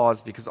have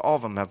flaws, because all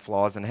of them have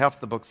flaws, and half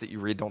the books that you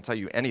read don't tell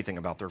you anything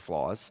about their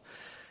flaws,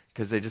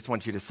 because they just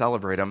want you to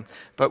celebrate them.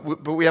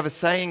 But we have a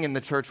saying in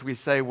the church, we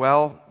say,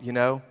 well,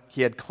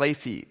 he had clay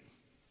feet.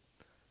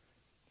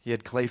 He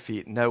had clay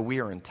feet. No, we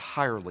are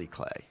entirely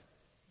clay.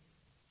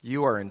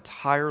 You are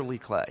entirely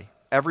clay.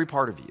 Every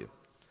part of you.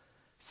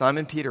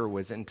 Simon Peter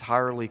was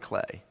entirely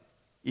clay,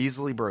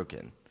 easily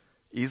broken,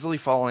 easily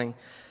falling,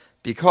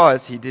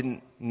 because he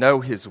didn't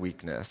know his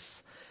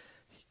weakness.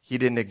 He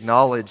didn't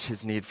acknowledge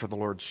his need for the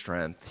Lord's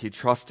strength. He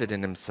trusted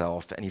in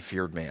himself, and he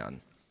feared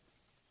man.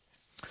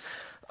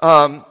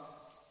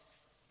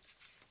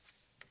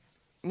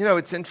 You know,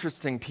 it's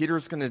interesting.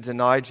 Peter's going to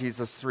deny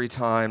Jesus 3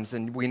 times,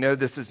 and we know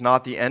this is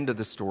not the end of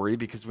the story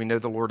because we know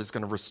the Lord is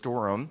going to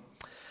restore him.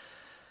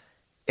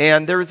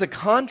 And there is a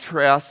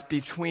contrast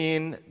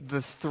between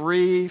the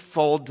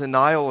threefold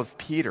denial of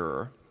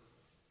Peter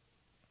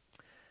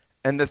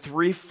and the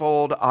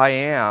threefold I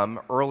am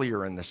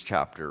earlier in this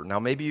chapter. Now,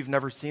 maybe you've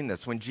never seen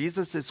this. When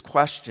Jesus is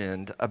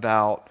questioned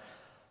about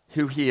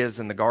who he is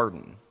in the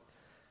garden,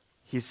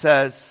 he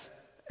says,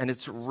 and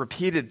it's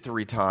repeated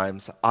 3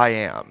 times, I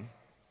am.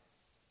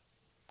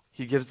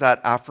 He gives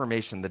that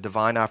affirmation, the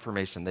divine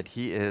affirmation, that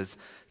he is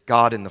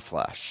God in the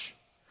flesh.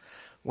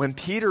 When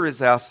Peter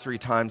is asked 3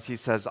 times, he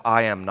says,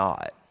 I am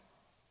not.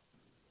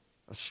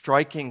 A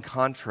striking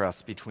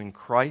contrast between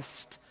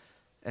Christ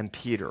and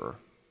Peter.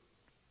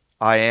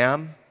 I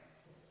am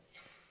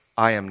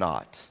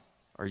not.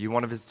 Are you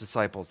one of his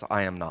disciples?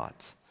 I am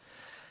not.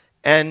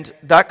 And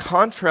that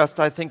contrast,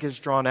 I think, is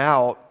drawn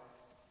out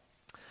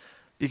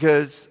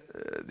because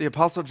the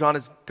Apostle John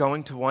is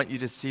going to want you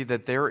to see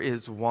that there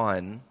is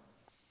one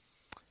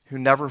who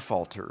never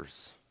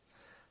falters.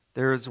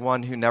 There is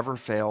one who never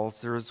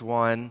fails. There is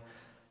one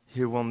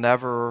who will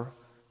never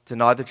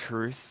deny the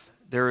truth.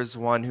 There is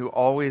one who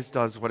always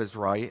does what is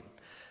right.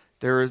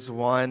 There is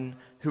one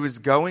who is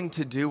going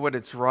to do what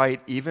is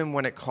right even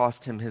when it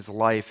cost him his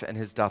life and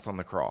his death on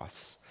the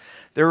cross.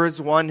 There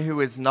is one who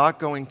is not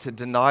going to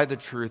deny the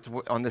truth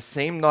on the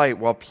same night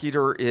while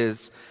Peter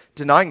is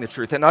denying the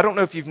truth. And I don't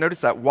know if you've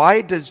noticed that.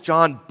 Why does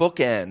John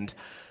bookend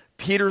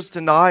Peter's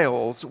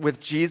denials with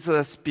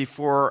Jesus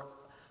before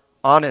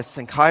Annas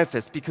and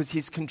Caiaphas? Because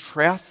he's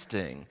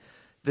contrasting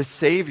the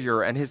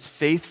Savior and his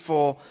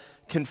faithful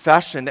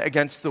confession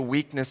against the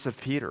weakness of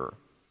Peter.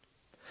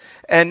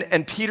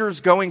 And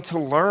Peter's going to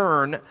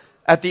learn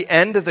at the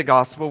end of the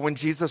gospel when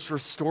Jesus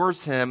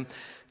restores him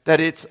that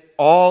it's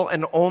all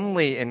and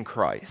only in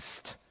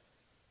Christ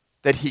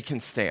that he can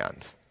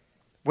stand.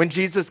 When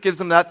Jesus gives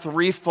him that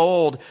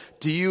threefold,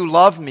 do you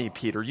love me,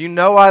 Peter? You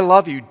know I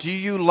love you. Do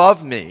you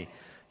love me?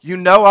 You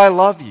know I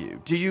love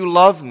you. Do you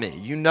love me?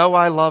 You know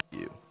I love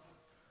you.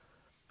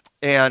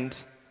 And,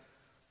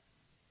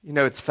 you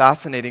know, it's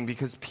fascinating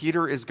because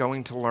Peter is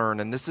going to learn,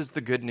 and this is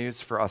the good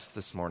news for us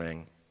this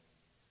morning,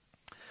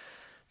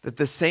 that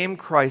the same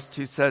Christ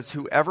who says,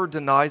 whoever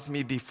denies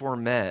me before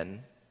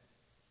men,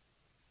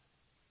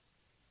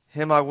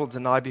 him I will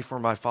deny before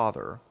my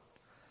Father,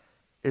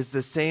 is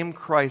the same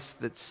Christ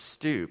that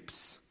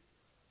stoops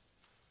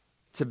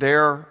to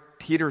bear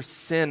Peter's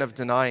sin of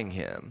denying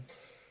him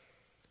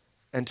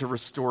and to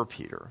restore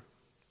Peter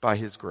by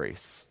his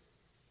grace.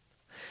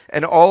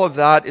 And all of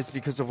that is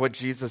because of what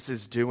Jesus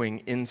is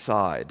doing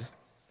inside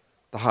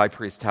the high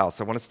priest's house.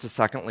 I want us to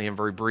secondly and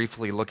very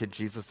briefly look at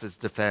Jesus'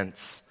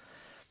 defense.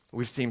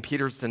 We've seen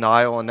Peter's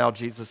denial and now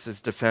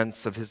Jesus'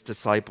 defense of his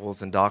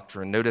disciples and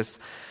doctrine. Notice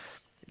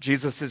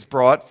Jesus is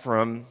brought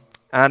from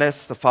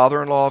Annas, the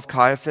father-in-law of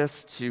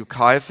Caiaphas, to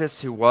Caiaphas,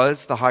 who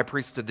was the high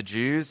priest of the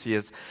Jews. He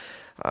is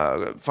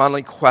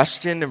finally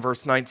questioned in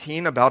verse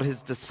 19 about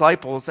his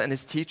disciples and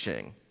his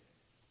teaching.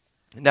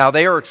 Now,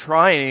 they are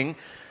trying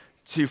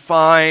to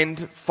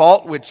find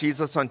fault with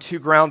Jesus on 2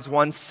 grounds.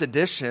 One,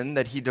 sedition,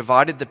 that he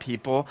divided the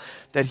people,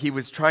 that he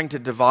was trying to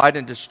divide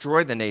and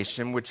destroy the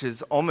nation, which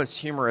is almost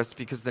humorous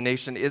because the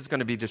nation is going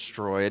to be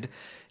destroyed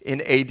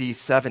in AD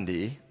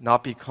 70,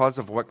 not because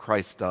of what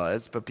Christ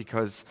does, but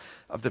because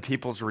of the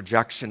people's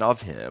rejection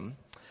of him.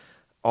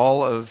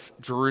 All of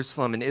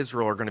Jerusalem and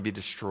Israel are going to be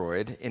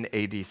destroyed in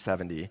AD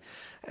 70.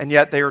 And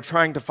yet they are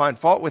trying to find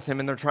fault with him,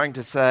 and they're trying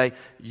to say,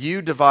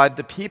 you divide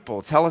the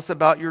people. Tell us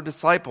about your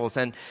disciples.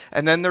 And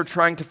then they're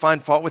trying to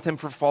find fault with him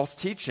for false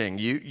teaching.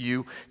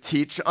 You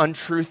teach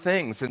untrue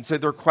things. And so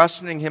they're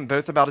questioning him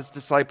both about his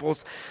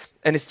disciples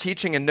and his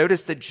teaching. And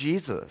notice that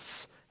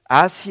Jesus,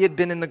 as he had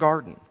been in the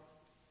garden,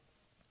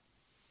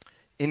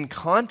 in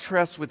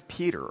contrast with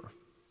Peter,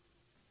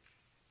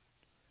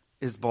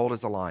 is bold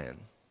as a lion.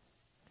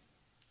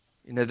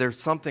 You know, there's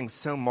something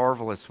so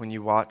marvelous when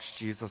you watch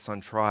Jesus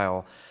on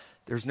trial.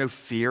 There's no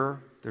fear.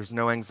 There's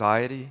no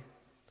anxiety.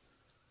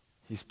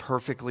 He's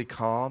perfectly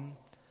calm.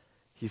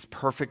 He's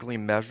perfectly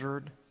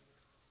measured.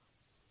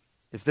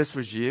 If this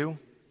was you,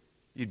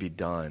 you'd be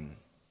done.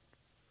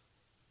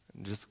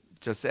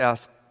 Just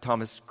ask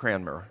Thomas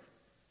Cranmer,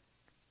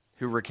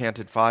 who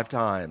recanted 5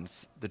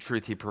 times the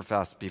truth he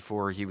professed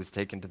before he was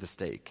taken to the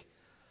stake.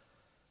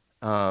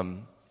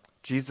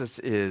 Jesus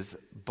is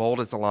bold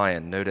as a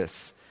lion.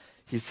 Notice,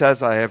 he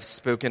says, I have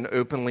spoken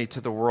openly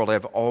to the world. I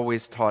have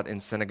always taught in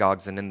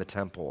synagogues and in the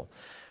temple,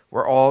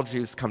 where all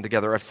Jews come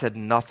together. I've said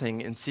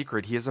nothing in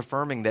secret. He is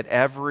affirming that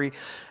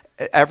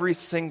every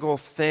single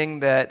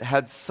thing that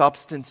had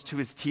substance to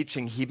his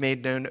teaching, he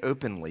made known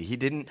openly. He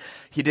didn't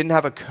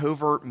have a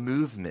covert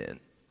movement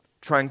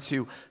trying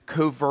to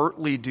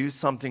covertly do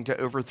something to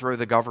overthrow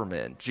the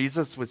government.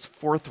 Jesus was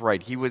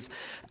forthright. He was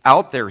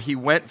out there. He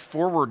went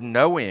forward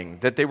knowing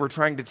that they were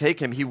trying to take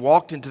him. He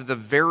walked into the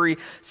very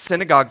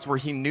synagogues where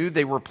he knew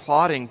they were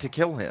plotting to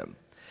kill him.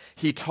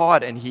 He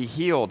taught and he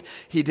healed.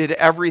 He did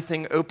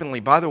everything openly.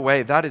 By the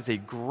way, that is a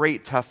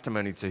great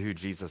testimony to who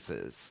Jesus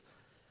is.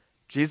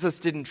 Jesus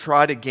didn't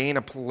try to gain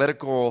a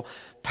political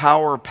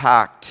power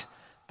pact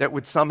that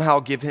would somehow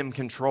give him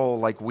control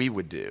like we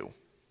would do.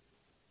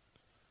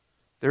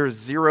 There is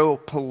zero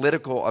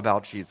political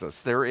about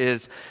Jesus. There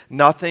is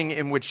nothing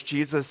in which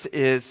Jesus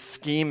is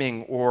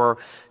scheming or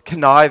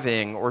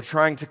conniving or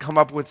trying to come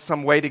up with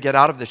some way to get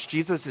out of this.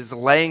 Jesus is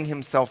laying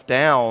himself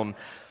down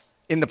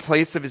in the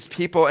place of his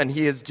people, and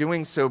he is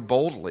doing so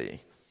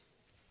boldly.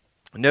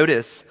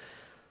 Notice,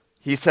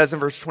 he says in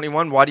verse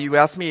 21, "Why do you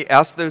ask me?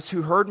 Ask those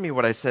who heard me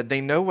what I said.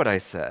 They know what I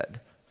said."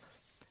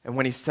 And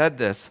when he said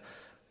this,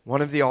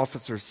 one of the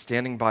officers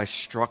standing by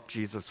struck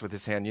Jesus with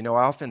his hand. I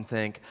often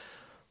think,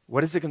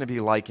 what is it going to be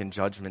like in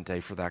Judgment Day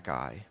for that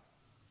guy?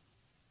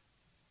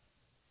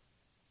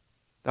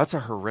 That's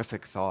a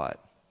horrific thought.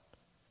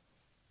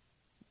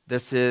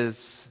 This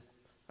is,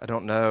 I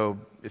don't know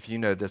if you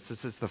know this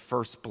is the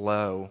first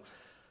blow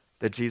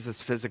that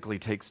Jesus physically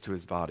takes to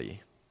his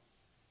body.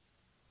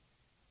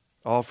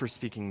 All for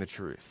speaking the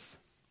truth,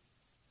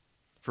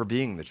 for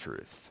being the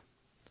truth,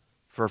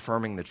 for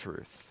affirming the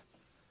truth,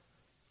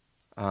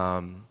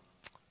 for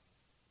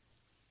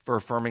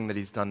affirming that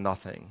he's done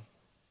nothing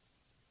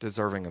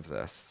deserving of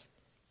this.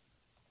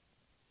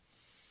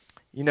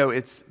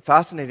 It's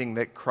fascinating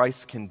that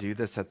Christ can do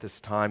this at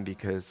this time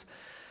because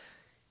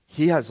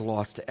he has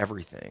lost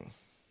everything.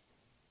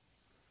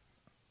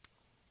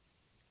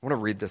 I want to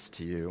read this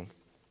to you.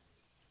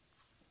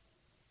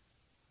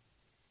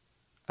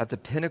 At the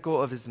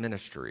pinnacle of his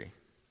ministry,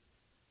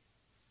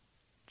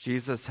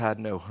 Jesus had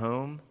no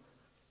home,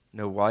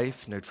 no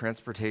wife, no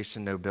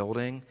transportation, no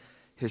building.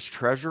 His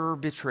treasurer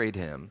betrayed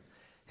him.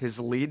 His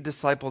lead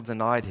disciple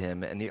denied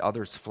him, and the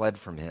others fled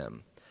from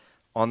him.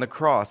 On the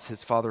cross,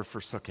 his Father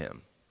forsook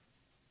him.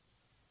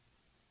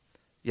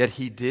 Yet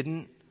he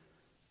didn't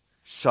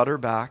shudder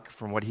back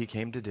from what he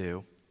came to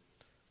do.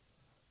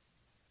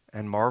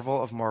 And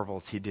marvel of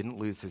marvels, he didn't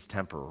lose his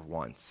temper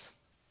once.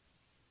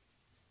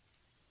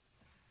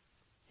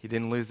 He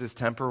didn't lose his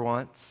temper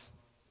once.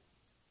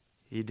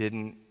 He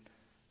didn't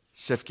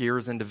shift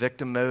gears into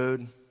victim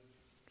mode.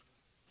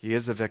 He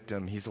is a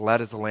victim. He's led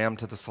as a lamb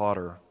to the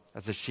slaughter,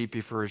 as a sheep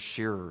before his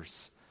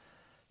shearers.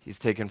 He's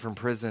taken from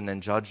prison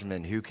and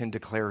judgment. Who can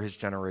declare his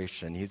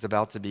generation? He's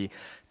about to be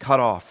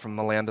cut off from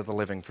the land of the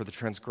living. For the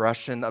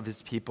transgression of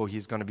his people,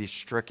 he's going to be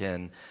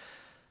stricken.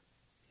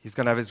 He's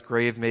going to have his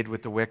grave made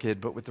with the wicked,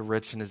 but with the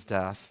rich in his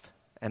death.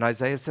 And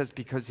Isaiah says,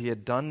 because he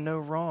had done no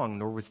wrong,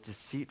 nor was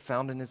deceit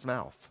found in his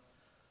mouth.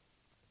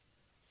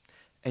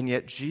 And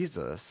yet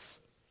Jesus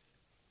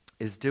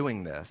is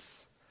doing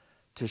this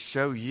to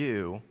show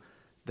you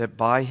that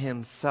by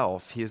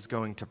himself he is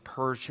going to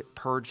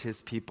purge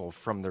his people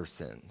from their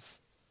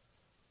sins.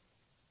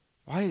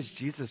 Why is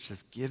Jesus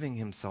just giving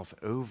himself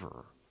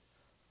over?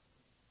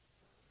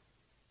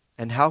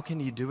 And how can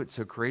he do it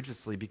so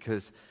courageously?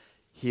 Because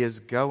he is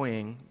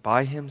going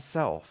by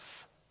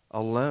himself,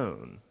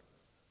 alone,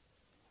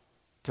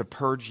 to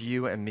purge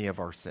you and me of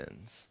our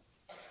sins.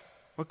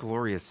 What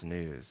glorious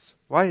news.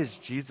 Why is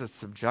Jesus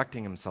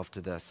subjecting himself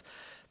to this?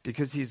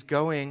 Because he's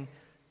going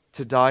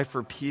to die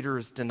for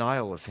Peter's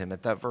denial of him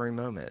at that very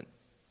moment.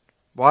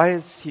 Why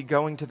is he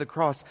going to the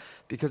cross?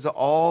 Because of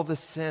all the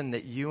sin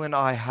that you and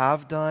I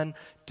have done,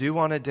 do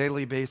on a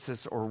daily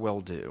basis, or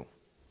will do.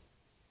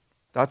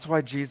 That's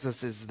why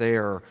Jesus is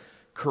there,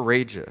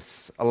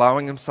 courageous,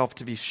 allowing himself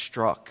to be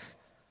struck,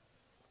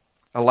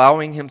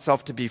 allowing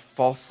himself to be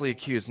falsely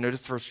accused.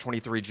 Notice verse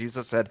 23,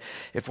 Jesus said,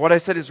 "If what I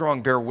said is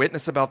wrong, bear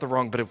witness about the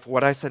wrong, but if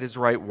what I said is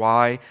right,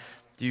 why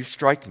do you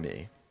strike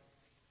me?"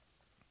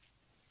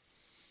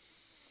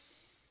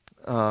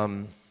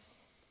 I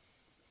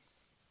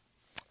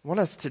want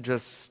us to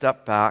just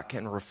step back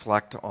and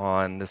reflect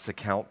on this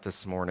account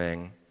this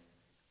morning.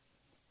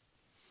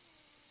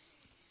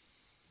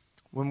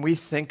 When we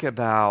think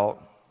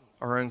about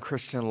our own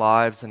Christian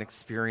lives and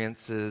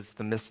experiences,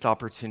 the missed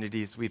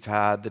opportunities we've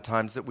had, the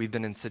times that we've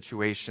been in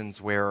situations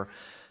where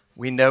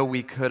we know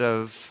we could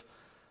have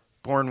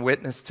borne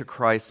witness to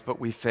Christ, but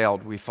we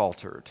failed, we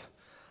faltered.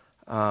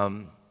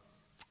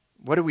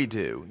 What do we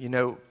do?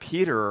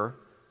 Peter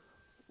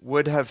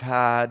would have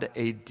had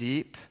a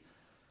deep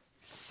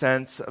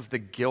sense of the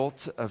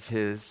guilt of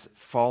his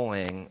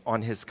falling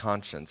on his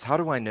conscience. How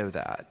do I know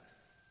that?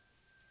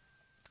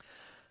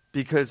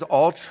 Because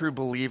all true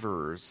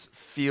believers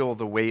feel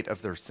the weight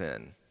of their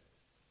sin.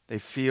 They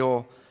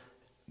feel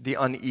the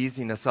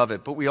uneasiness of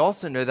it. But we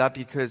also know that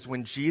because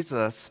when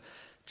Jesus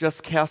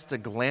just cast a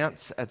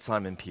glance at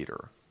Simon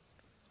Peter,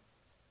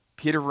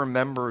 Peter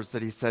remembers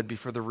that he said,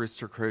 "Before the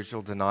rooster crows,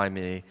 you'll deny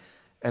me,"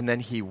 and then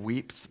he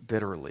weeps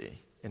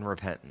bitterly in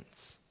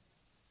repentance.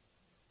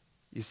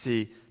 You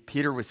see,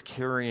 Peter was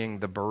carrying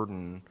the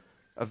burden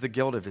of the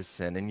guilt of his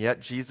sin, and yet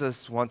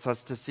Jesus wants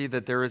us to see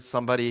that there is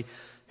somebody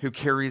who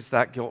carries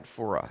that guilt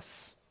for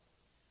us.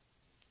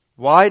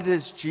 Why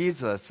does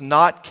Jesus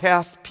not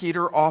cast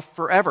Peter off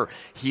forever?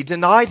 He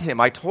denied him.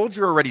 I told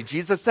you already.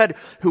 Jesus said,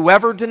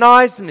 "Whoever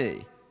denies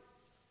me,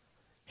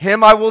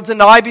 him I will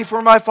deny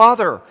before my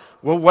Father."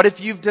 Well, what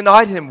if you've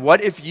denied him?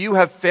 What if you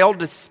have failed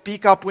to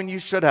speak up when you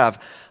should have?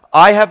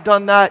 I have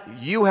done that.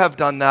 You have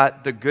done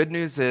that. The good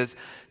news is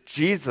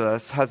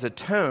Jesus has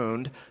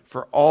atoned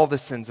for all the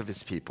sins of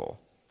his people,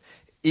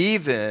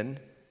 even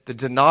the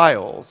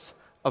denials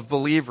of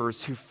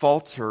believers who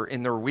falter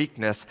in their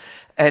weakness,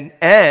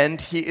 and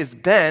he is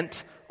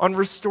bent on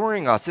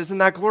restoring us. Isn't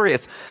that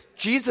glorious?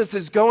 Jesus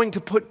is going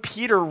to put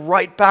Peter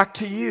right back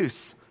to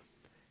use.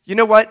 You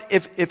know what?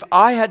 If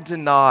I had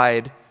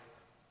denied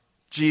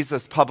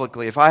Jesus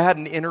publicly, if I had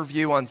an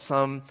interview on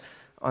some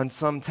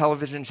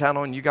television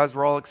channel and you guys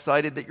were all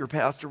excited that your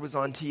pastor was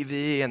on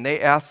TV and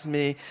they asked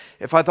me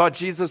if I thought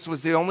Jesus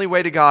was the only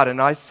way to God,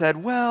 and I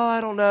said, well,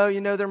 I don't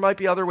know, there might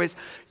be other ways,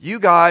 you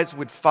guys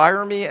would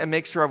fire me and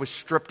make sure I was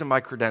stripped of my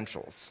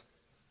credentials.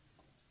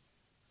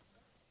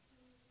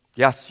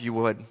 Yes, you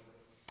would.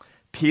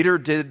 Peter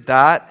did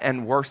that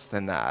and worse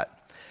than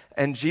that.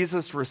 And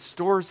Jesus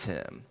restores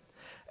him.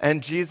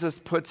 And Jesus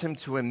puts him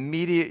to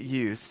immediate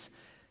use.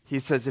 He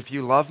says, if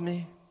you love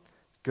me,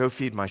 go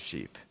feed my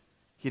sheep.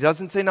 He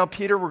doesn't say, now,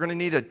 Peter, we're going to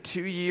need a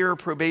 2-year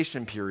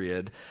probation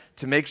period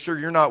to make sure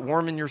you're not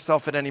warming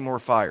yourself at any more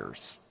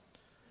fires.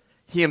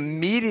 He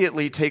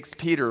immediately takes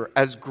Peter,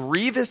 as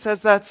grievous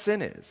as that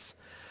sin is,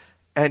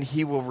 and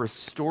he will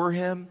restore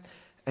him,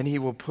 and he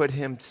will put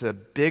him to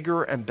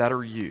bigger and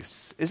better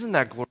use. Isn't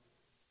that glorious?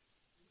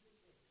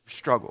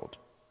 Struggled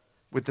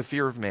with the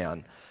fear of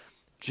man.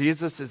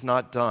 Jesus is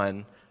not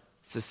done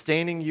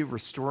sustaining you,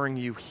 restoring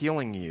you,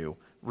 healing you,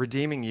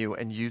 redeeming you,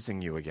 and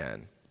using you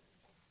again.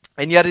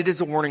 And yet it is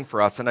a warning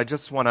for us, and I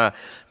just want to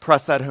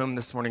press that home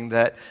this morning,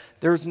 that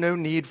there's no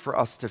need for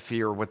us to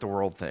fear what the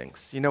world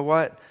thinks. You know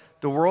what?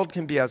 The world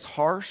can be as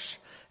harsh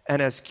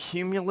and as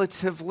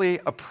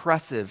cumulatively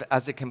oppressive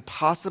as it can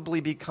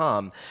possibly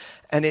become,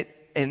 and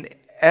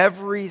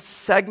every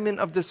segment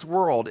of this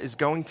world is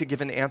going to give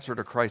an answer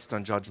to Christ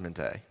on Judgment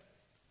Day.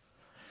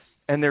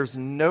 And there's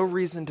no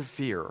reason to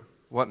fear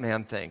what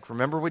man think.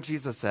 Remember what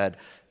Jesus said,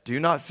 do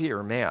not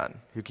fear man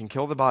who can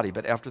kill the body,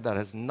 but after that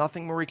has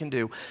nothing more he can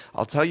do.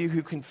 I'll tell you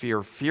who can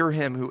fear. Fear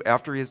him who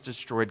after he is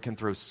destroyed can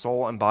throw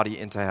soul and body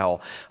into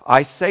hell.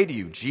 I say to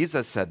you,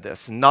 Jesus said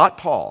this, not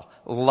Paul.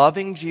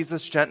 Loving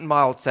Jesus, gentle and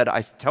mild, said,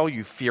 I tell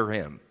you, fear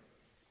him.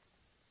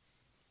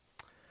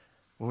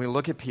 When we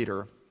look at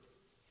Peter,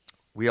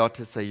 we ought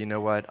to say, you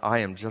know what? I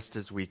am just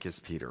as weak as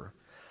Peter.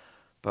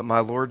 But my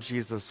Lord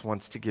Jesus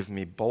wants to give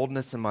me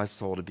boldness in my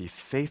soul to be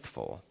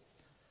faithful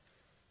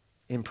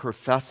in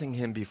professing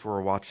him before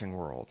a watching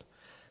world.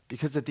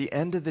 Because at the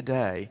end of the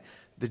day,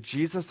 the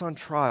Jesus on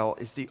trial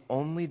is the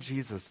only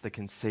Jesus that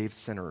can save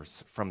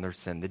sinners from their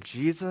sin. The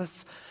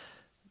Jesus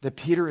that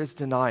Peter is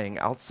denying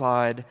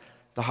outside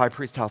the high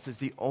priest's house is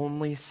the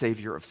only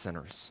Savior of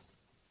sinners.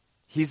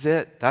 He's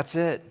it. That's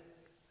it.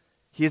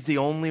 He is the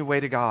only way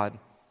to God.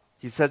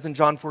 He says in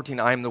John 14,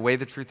 I am the way,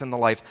 the truth, and the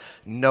life.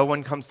 No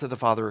one comes to the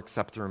Father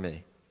except through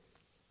me.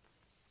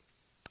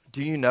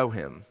 Do you know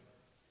him?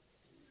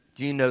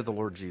 Do you know the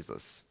Lord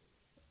Jesus?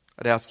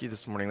 I'd ask you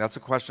this morning, that's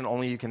a question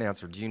only you can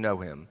answer. Do you know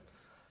him?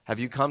 Have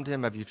you come to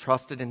him? Have you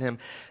trusted in him?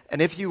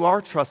 And if you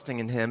are trusting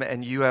in him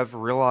and you have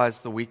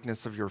realized the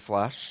weakness of your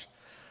flesh,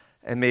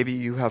 and maybe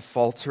you have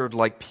faltered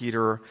like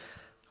Peter,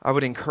 I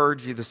would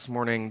encourage you this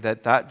morning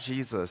that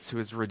Jesus who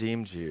has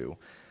redeemed you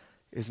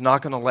is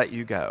not going to let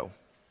you go.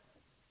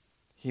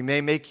 He may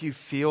make you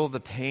feel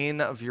the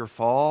pain of your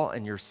fall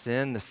and your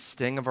sin, the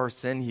sting of our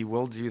sin. He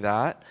will do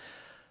that.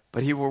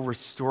 But he will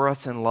restore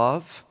us in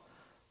love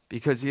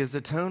because he has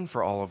atoned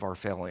for all of our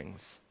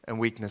failings and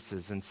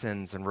weaknesses and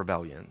sins and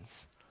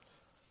rebellions.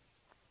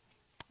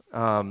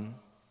 You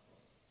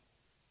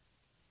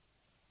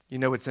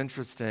know, it's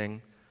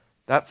interesting.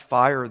 That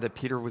fire that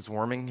Peter was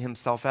warming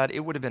himself at, it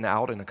would have been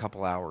out in a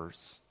couple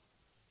hours.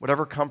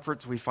 Whatever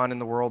comforts we find in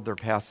the world, they're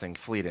passing,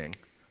 fleeting,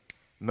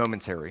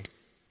 momentary,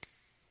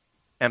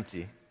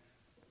 empty.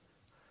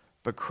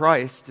 But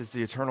Christ is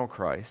the eternal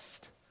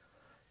Christ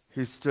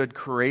who stood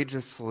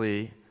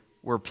courageously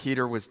where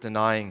Peter was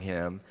denying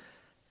him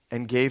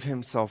and gave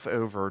himself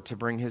over to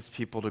bring his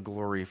people to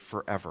glory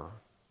forever.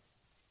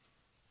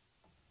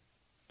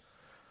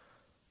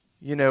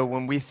 You know,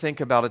 when we think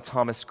about a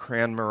Thomas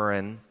Cranmer,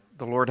 and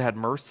the Lord had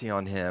mercy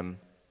on him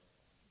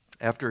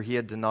after he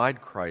had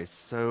denied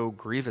Christ so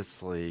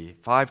grievously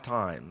 5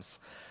 times,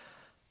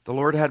 the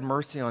Lord had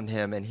mercy on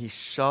him, and he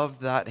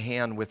shoved that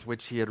hand with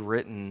which he had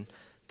written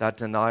that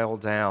denial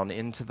down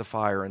into the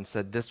fire and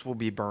said, this will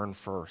be burned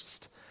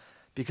first.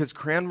 Because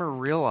Cranmer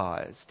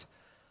realized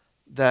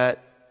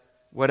that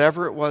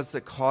whatever it was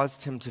that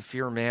caused him to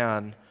fear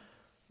man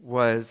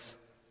was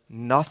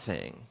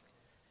nothing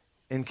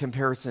in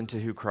comparison to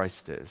who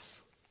Christ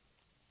is.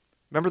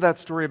 Remember that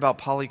story about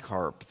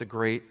Polycarp, the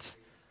great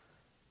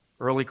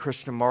early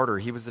Christian martyr?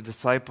 He was a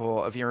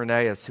disciple of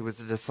Irenaeus, who was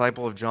a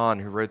disciple of John,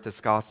 who wrote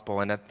this gospel.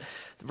 And at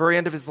the very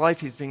end of his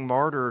life, he's being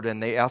martyred,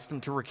 and they asked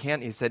him to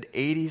recant. He said,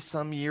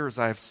 80-some years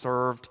I have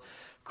served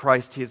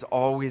Christ. He has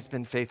always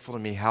been faithful to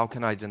me. How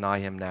can I deny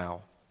him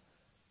now?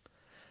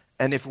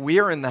 And if we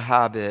are in the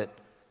habit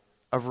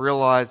of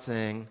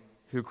realizing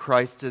who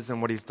Christ is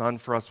and what he's done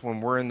for us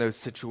when we're in those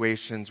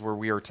situations where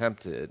we are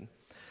tempted,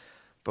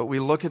 but we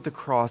look at the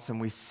cross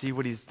and we see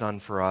what he's done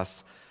for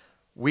us,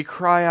 we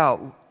cry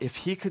out, if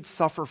he could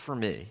suffer for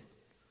me,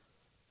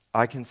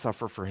 I can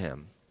suffer for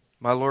him.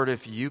 My Lord,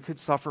 if you could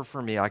suffer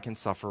for me, I can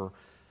suffer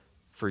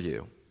for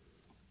you.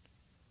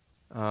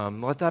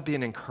 Let that be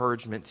an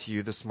encouragement to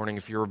you this morning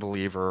if you're a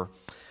believer.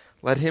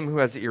 Let him who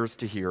has ears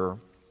to hear,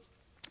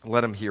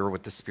 let him hear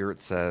what the Spirit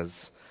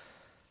says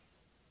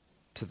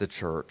to the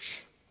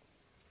church.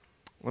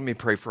 Let me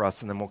pray for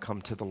us, and then we'll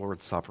come to the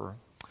Lord's Supper.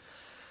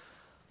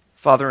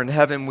 Father in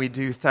heaven, we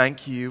do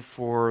thank you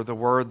for the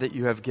word that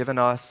you have given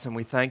us, and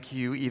we thank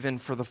you even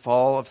for the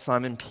fall of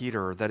Simon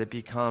Peter, that it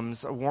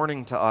becomes a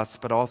warning to us,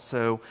 but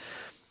also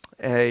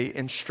an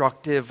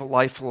instructive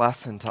life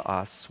lesson to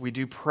us. We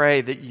do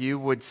pray that you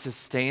would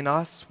sustain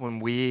us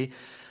when we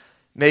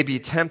may be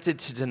tempted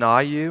to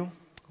deny you.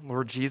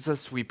 Lord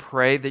Jesus, we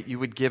pray that you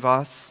would give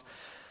us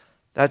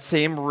that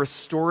same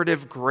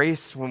restorative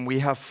grace when we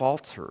have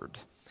faltered.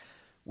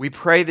 We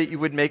pray that you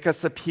would make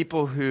us a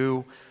people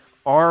who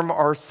arm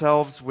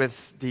ourselves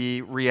with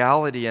the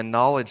reality and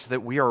knowledge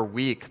that we are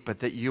weak, but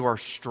that you are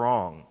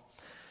strong.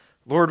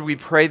 Lord, we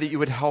pray that you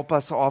would help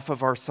us off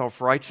of our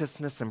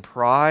self-righteousness and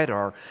pride,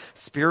 our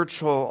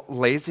spiritual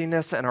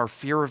laziness, and our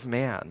fear of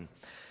man.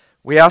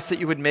 We ask that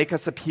you would make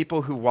us a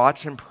people who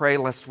watch and pray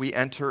lest we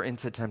enter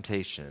into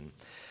temptation.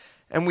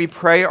 And we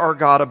pray, our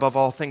God, above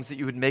all things, that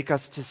you would make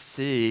us to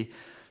see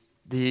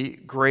the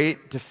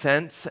great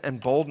defense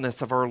and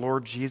boldness of our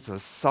Lord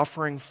Jesus,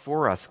 suffering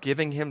for us,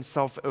 giving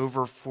himself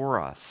over for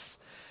us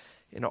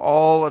in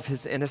all of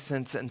his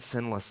innocence and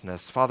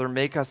sinlessness. Father,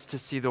 make us to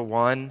see the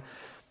one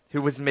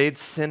who was made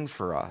sin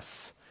for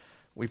us.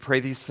 We pray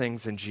these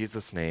things in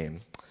Jesus' name.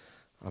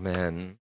 Amen.